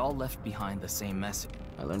 They all left behind the same message.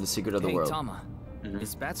 I learned the secret of the Hey, world. Tama,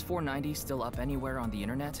 is Bats 490 still up anywhere on the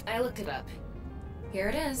internet? I looked it up. Here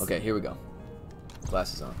it is. Okay, here we go.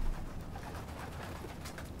 Glasses on.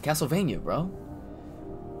 Castlevania, bro.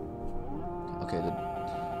 Okay, oh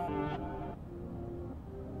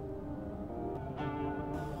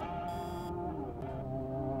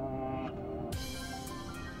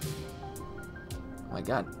my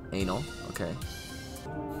god, anal. Okay.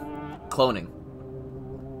 Cloning.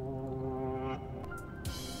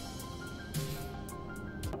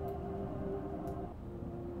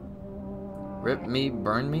 Rip me,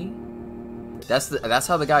 burn me. That's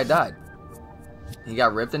how the guy died. He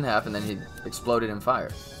got ripped in half and then he exploded in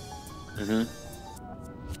fire.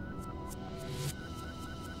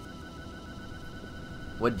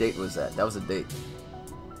 What date was that? That was a date.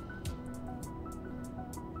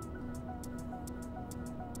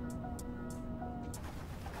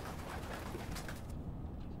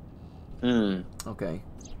 Okay.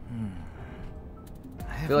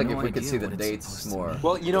 I feel like if we could see the dates more.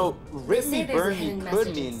 Well, you know, rip They me, say there's a burn me hidden could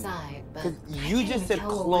message mean inside, but because I you can't just even said tell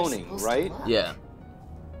where we're cloning, supposed to right? look. Yeah.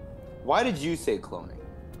 Why did you say cloning?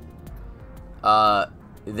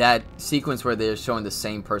 That sequence where they're showing the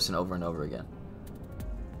same person over and over again.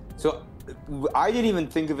 So I didn't even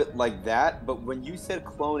think of it like that, but when you said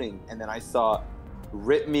cloning and then I saw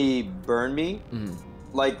rip me, burn me,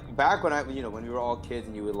 like back when when we were all kids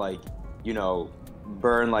and you would like,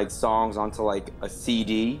 burn like songs onto like a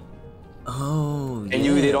CD. Oh, and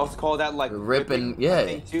they'd also call that like ripping,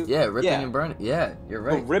 ripping and burning. Yeah, you're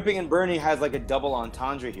right. But ripping and burning has like a double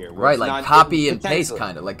entendre here. Right, like copy and paste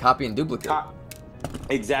kind of, like copy and duplicate.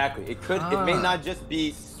 Exactly. It may not just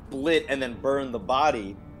be split and then burn the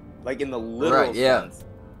body, like in the literal sense.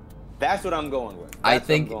 That's what I'm going with. I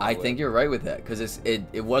think you're right with that because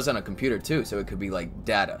it was on a computer too, so it could be like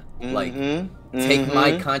data. Like take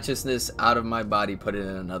my consciousness out of my body, put it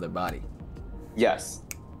in another body. Yes.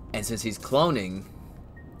 And since he's cloning,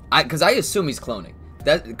 because I assume he's cloning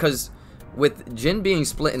that because with Jin being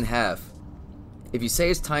split in half, if you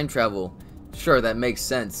say it's time travel, sure that makes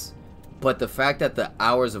sense. But the fact that the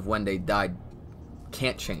hours of when they died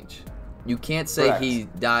can't change. You can't say he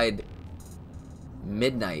died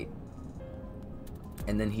midnight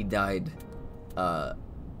and then he died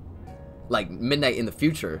like midnight in the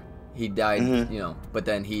future. He died, but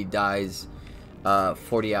then he dies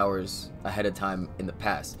 40 hours ahead of time in the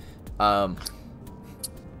past. And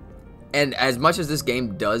as much as this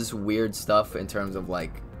game does weird stuff in terms of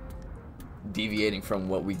like deviating from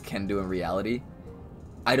what we can do in reality,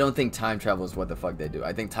 I don't think time travel is what the fuck they do.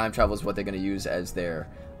 I think time travel is what they're going to use as their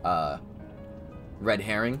red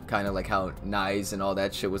herring, kind of like how Knives and all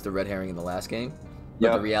that shit was the red herring in the last game.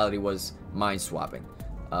 But the reality was mind swapping.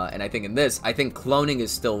 And I think in this, I think cloning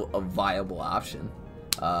is still a viable option.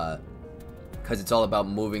 Because it's all about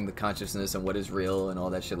moving the consciousness and what is real and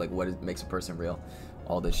all that shit, like what makes a person real,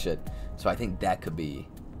 all this shit. So I think that could be...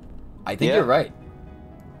 I think you're right.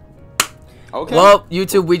 Okay. Well,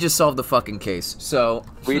 YouTube, we just solved the fucking case. So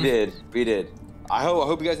we did. I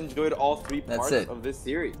hope you guys enjoyed all 3 parts of this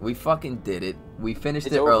series. We fucking did it. We finished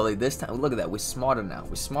it early this time. Look at that. We're smarter now.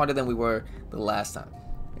 We're smarter than we were the last time.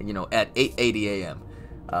 At 8:80 a.m.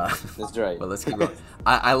 That's right. But let's keep going.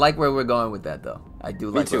 I like where we're going with that, though. I do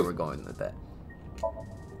like where we're going with that.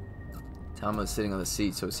 Tama's sitting on the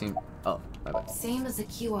seat, so it seemed... Oh, my bad. Same as the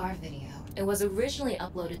QR video. It was originally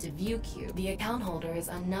uploaded to ViewCube. The account holder is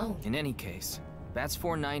unknown. In any case, Bats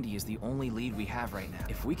 490 is the only lead we have right now.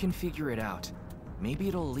 If we can figure it out, maybe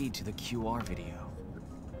it'll lead to the QR video.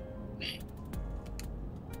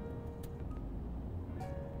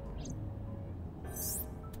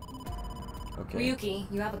 Okay.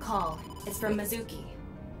 Ryuki, you have a call. It's from Mizuki.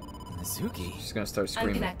 Mizuki? She's gonna start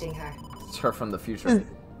screaming. I'm connecting her. It's her from the future.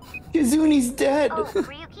 Kazuni's dead. Oh,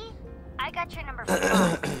 Ryuki? I got your number from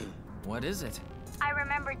Broth. What is it? I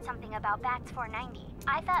remembered something about Bats 490.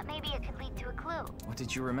 I thought maybe it could lead to a clue. What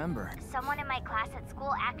did you remember? Someone in my class at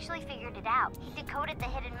school actually figured it out. He decoded the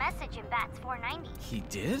hidden message in Bats 490. He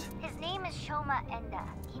did? His name is Shoma Enda.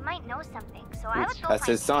 He might know something, so I would go That's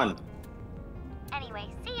find his son. Anyway,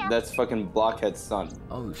 see ya. That's fucking Blockhead's son.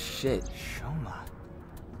 Oh shit. Shoma.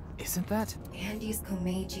 Isn't that? Andy's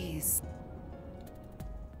Komeji's.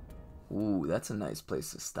 Ooh, that's a nice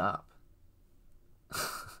place to stop.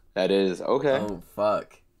 That is. Okay. Oh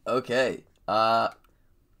fuck. Okay.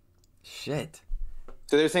 Shit.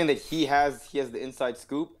 So they're saying that he has the inside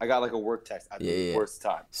scoop. I got like a work text at the worst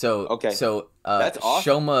time. So okay. So that's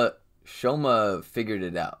awesome. Shoma figured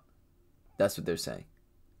it out. That's what they're saying.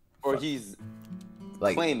 Or he's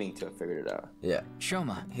like claiming to have figured it out. Yeah.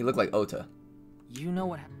 Shoma. He looked like Ota. You know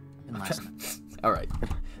what happened last night. All right.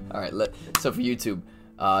 So for YouTube,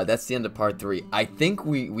 that's the end of part 3. I think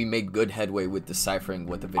we made good headway with deciphering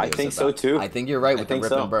what the video is about. I think so too. I think you're right with the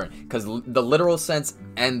rip and burn. Because the literal sense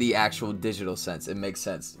and the actual digital sense, it makes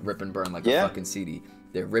sense. Rip and burn like a fucking CD.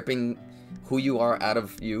 They're ripping who you are out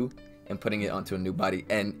of you and putting it onto a new body.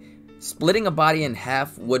 And splitting a body in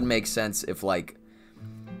half would make sense if like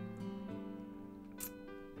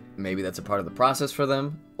maybe that's a part of the process for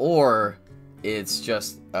them. Or it's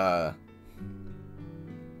just or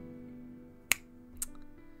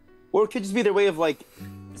it could just be their way of like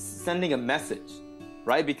sending a message,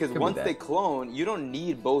 right? Because once they clone, you don't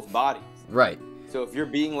need both bodies. Right. So if you're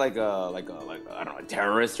being like a I don't know, a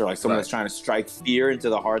terrorist or like someone that's trying to strike fear into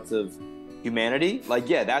the hearts of humanity, like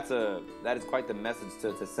that is quite the message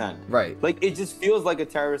to send. Right. Like it just feels like a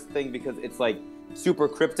terrorist thing because it's like super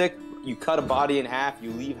cryptic. You cut a body in half, you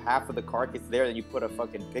leave half of the carcass there, then you put a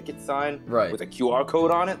fucking picket sign with a QR code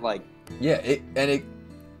on it, like. Yeah,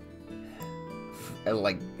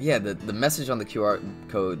 like, yeah, the message on the QR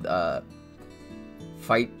code,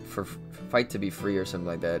 fight to be free or something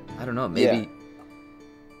like that. I don't know. Maybe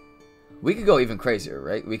we could go even crazier,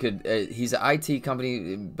 right? We could. He's an IT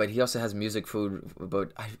company, but he also has music food.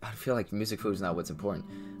 But I feel like music food is not what's important.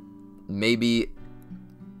 Maybe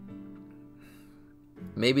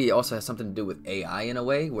it also has something to do with AI in a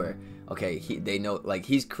way where, okay, they know, like,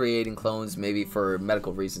 he's creating clones. Maybe for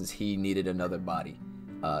medical reasons, he needed another body,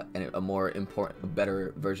 and a more important, a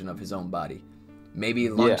better version of his own body. Maybe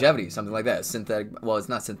longevity, something like that. Synthetic. Well, it's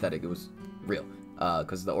not synthetic. It was real,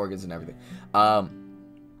 because of the organs and everything.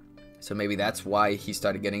 So maybe that's why he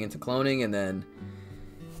started getting into cloning, and then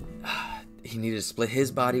he needed to split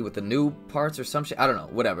his body with the new parts or some shit. I don't know,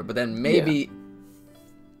 whatever. But then maybe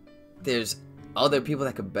there's other people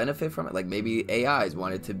that could benefit from it. Like maybe AIs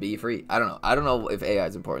wanted to be free. I don't know. I don't know if AI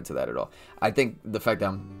is important to that at all. I think the fact that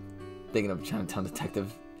I'm thinking of Chinatown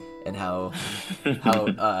Detective and how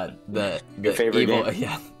the evil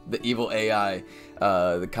the evil AI,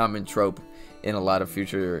 the common trope in a lot of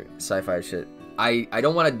future sci-fi shit. I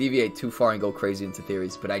don't want to deviate too far and go crazy into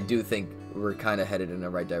theories, but I do think we're kind of headed in the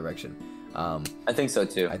right direction. I think so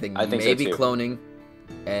too. I think maybe so too. Cloning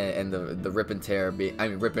and the rip and tear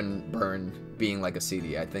rip and burn being like a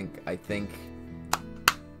CD. I think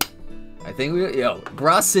we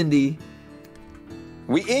Broth Cindy.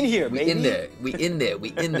 We in here, we baby. We in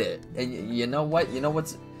there. And you know what? You know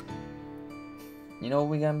what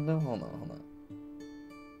we gotta do? Hold on.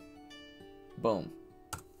 Boom.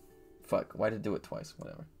 Fuck. Why did it do it twice?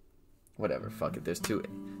 Whatever. Fuck it. There's two.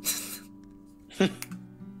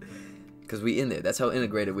 Because we in there. That's how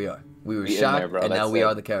integrated we are. We were shot, and now we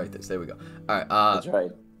are the characters. There we go. All right. That's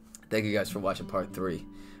right. Thank you guys for watching part 3.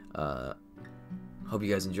 Hope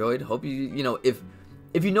you guys enjoyed. Hope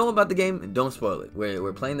if you know about the game, don't spoil it.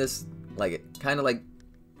 We're playing this kind of like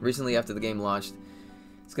recently after the game launched.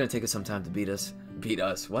 It's gonna take us some time to beat us. Beat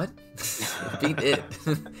us? What? Beat it?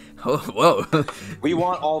 Oh, whoa! We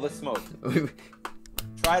want all the smoke.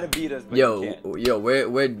 Try to beat us, but you can't.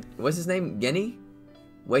 Where? What's his name? Genny?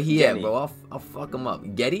 Where he at, bro? I'll fuck him up.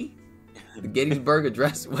 Getty? The Gettysburg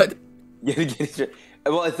Address? What?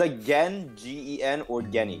 Well, it's like Gen, Gen, or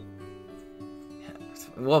Genny.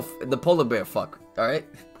 Well, the polar bear. Fuck. All right.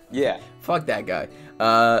 Yeah. Fuck that guy.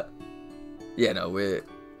 Yeah. No.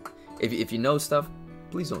 If you know stuff,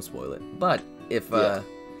 please don't spoil it. But if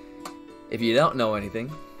you don't know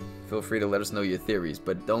anything, feel free to let us know your theories.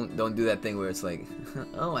 But don't do that thing where it's like,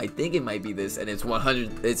 oh, I think it might be this, and it's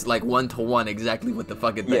 100. It's like 1-to-1 exactly what the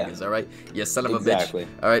fucking thing is. All right, you son of a bitch.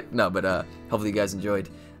 All right, no, but hopefully you guys enjoyed,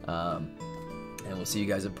 and we'll see you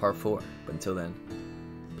guys in part 4. But until then,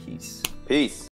 peace. Peace.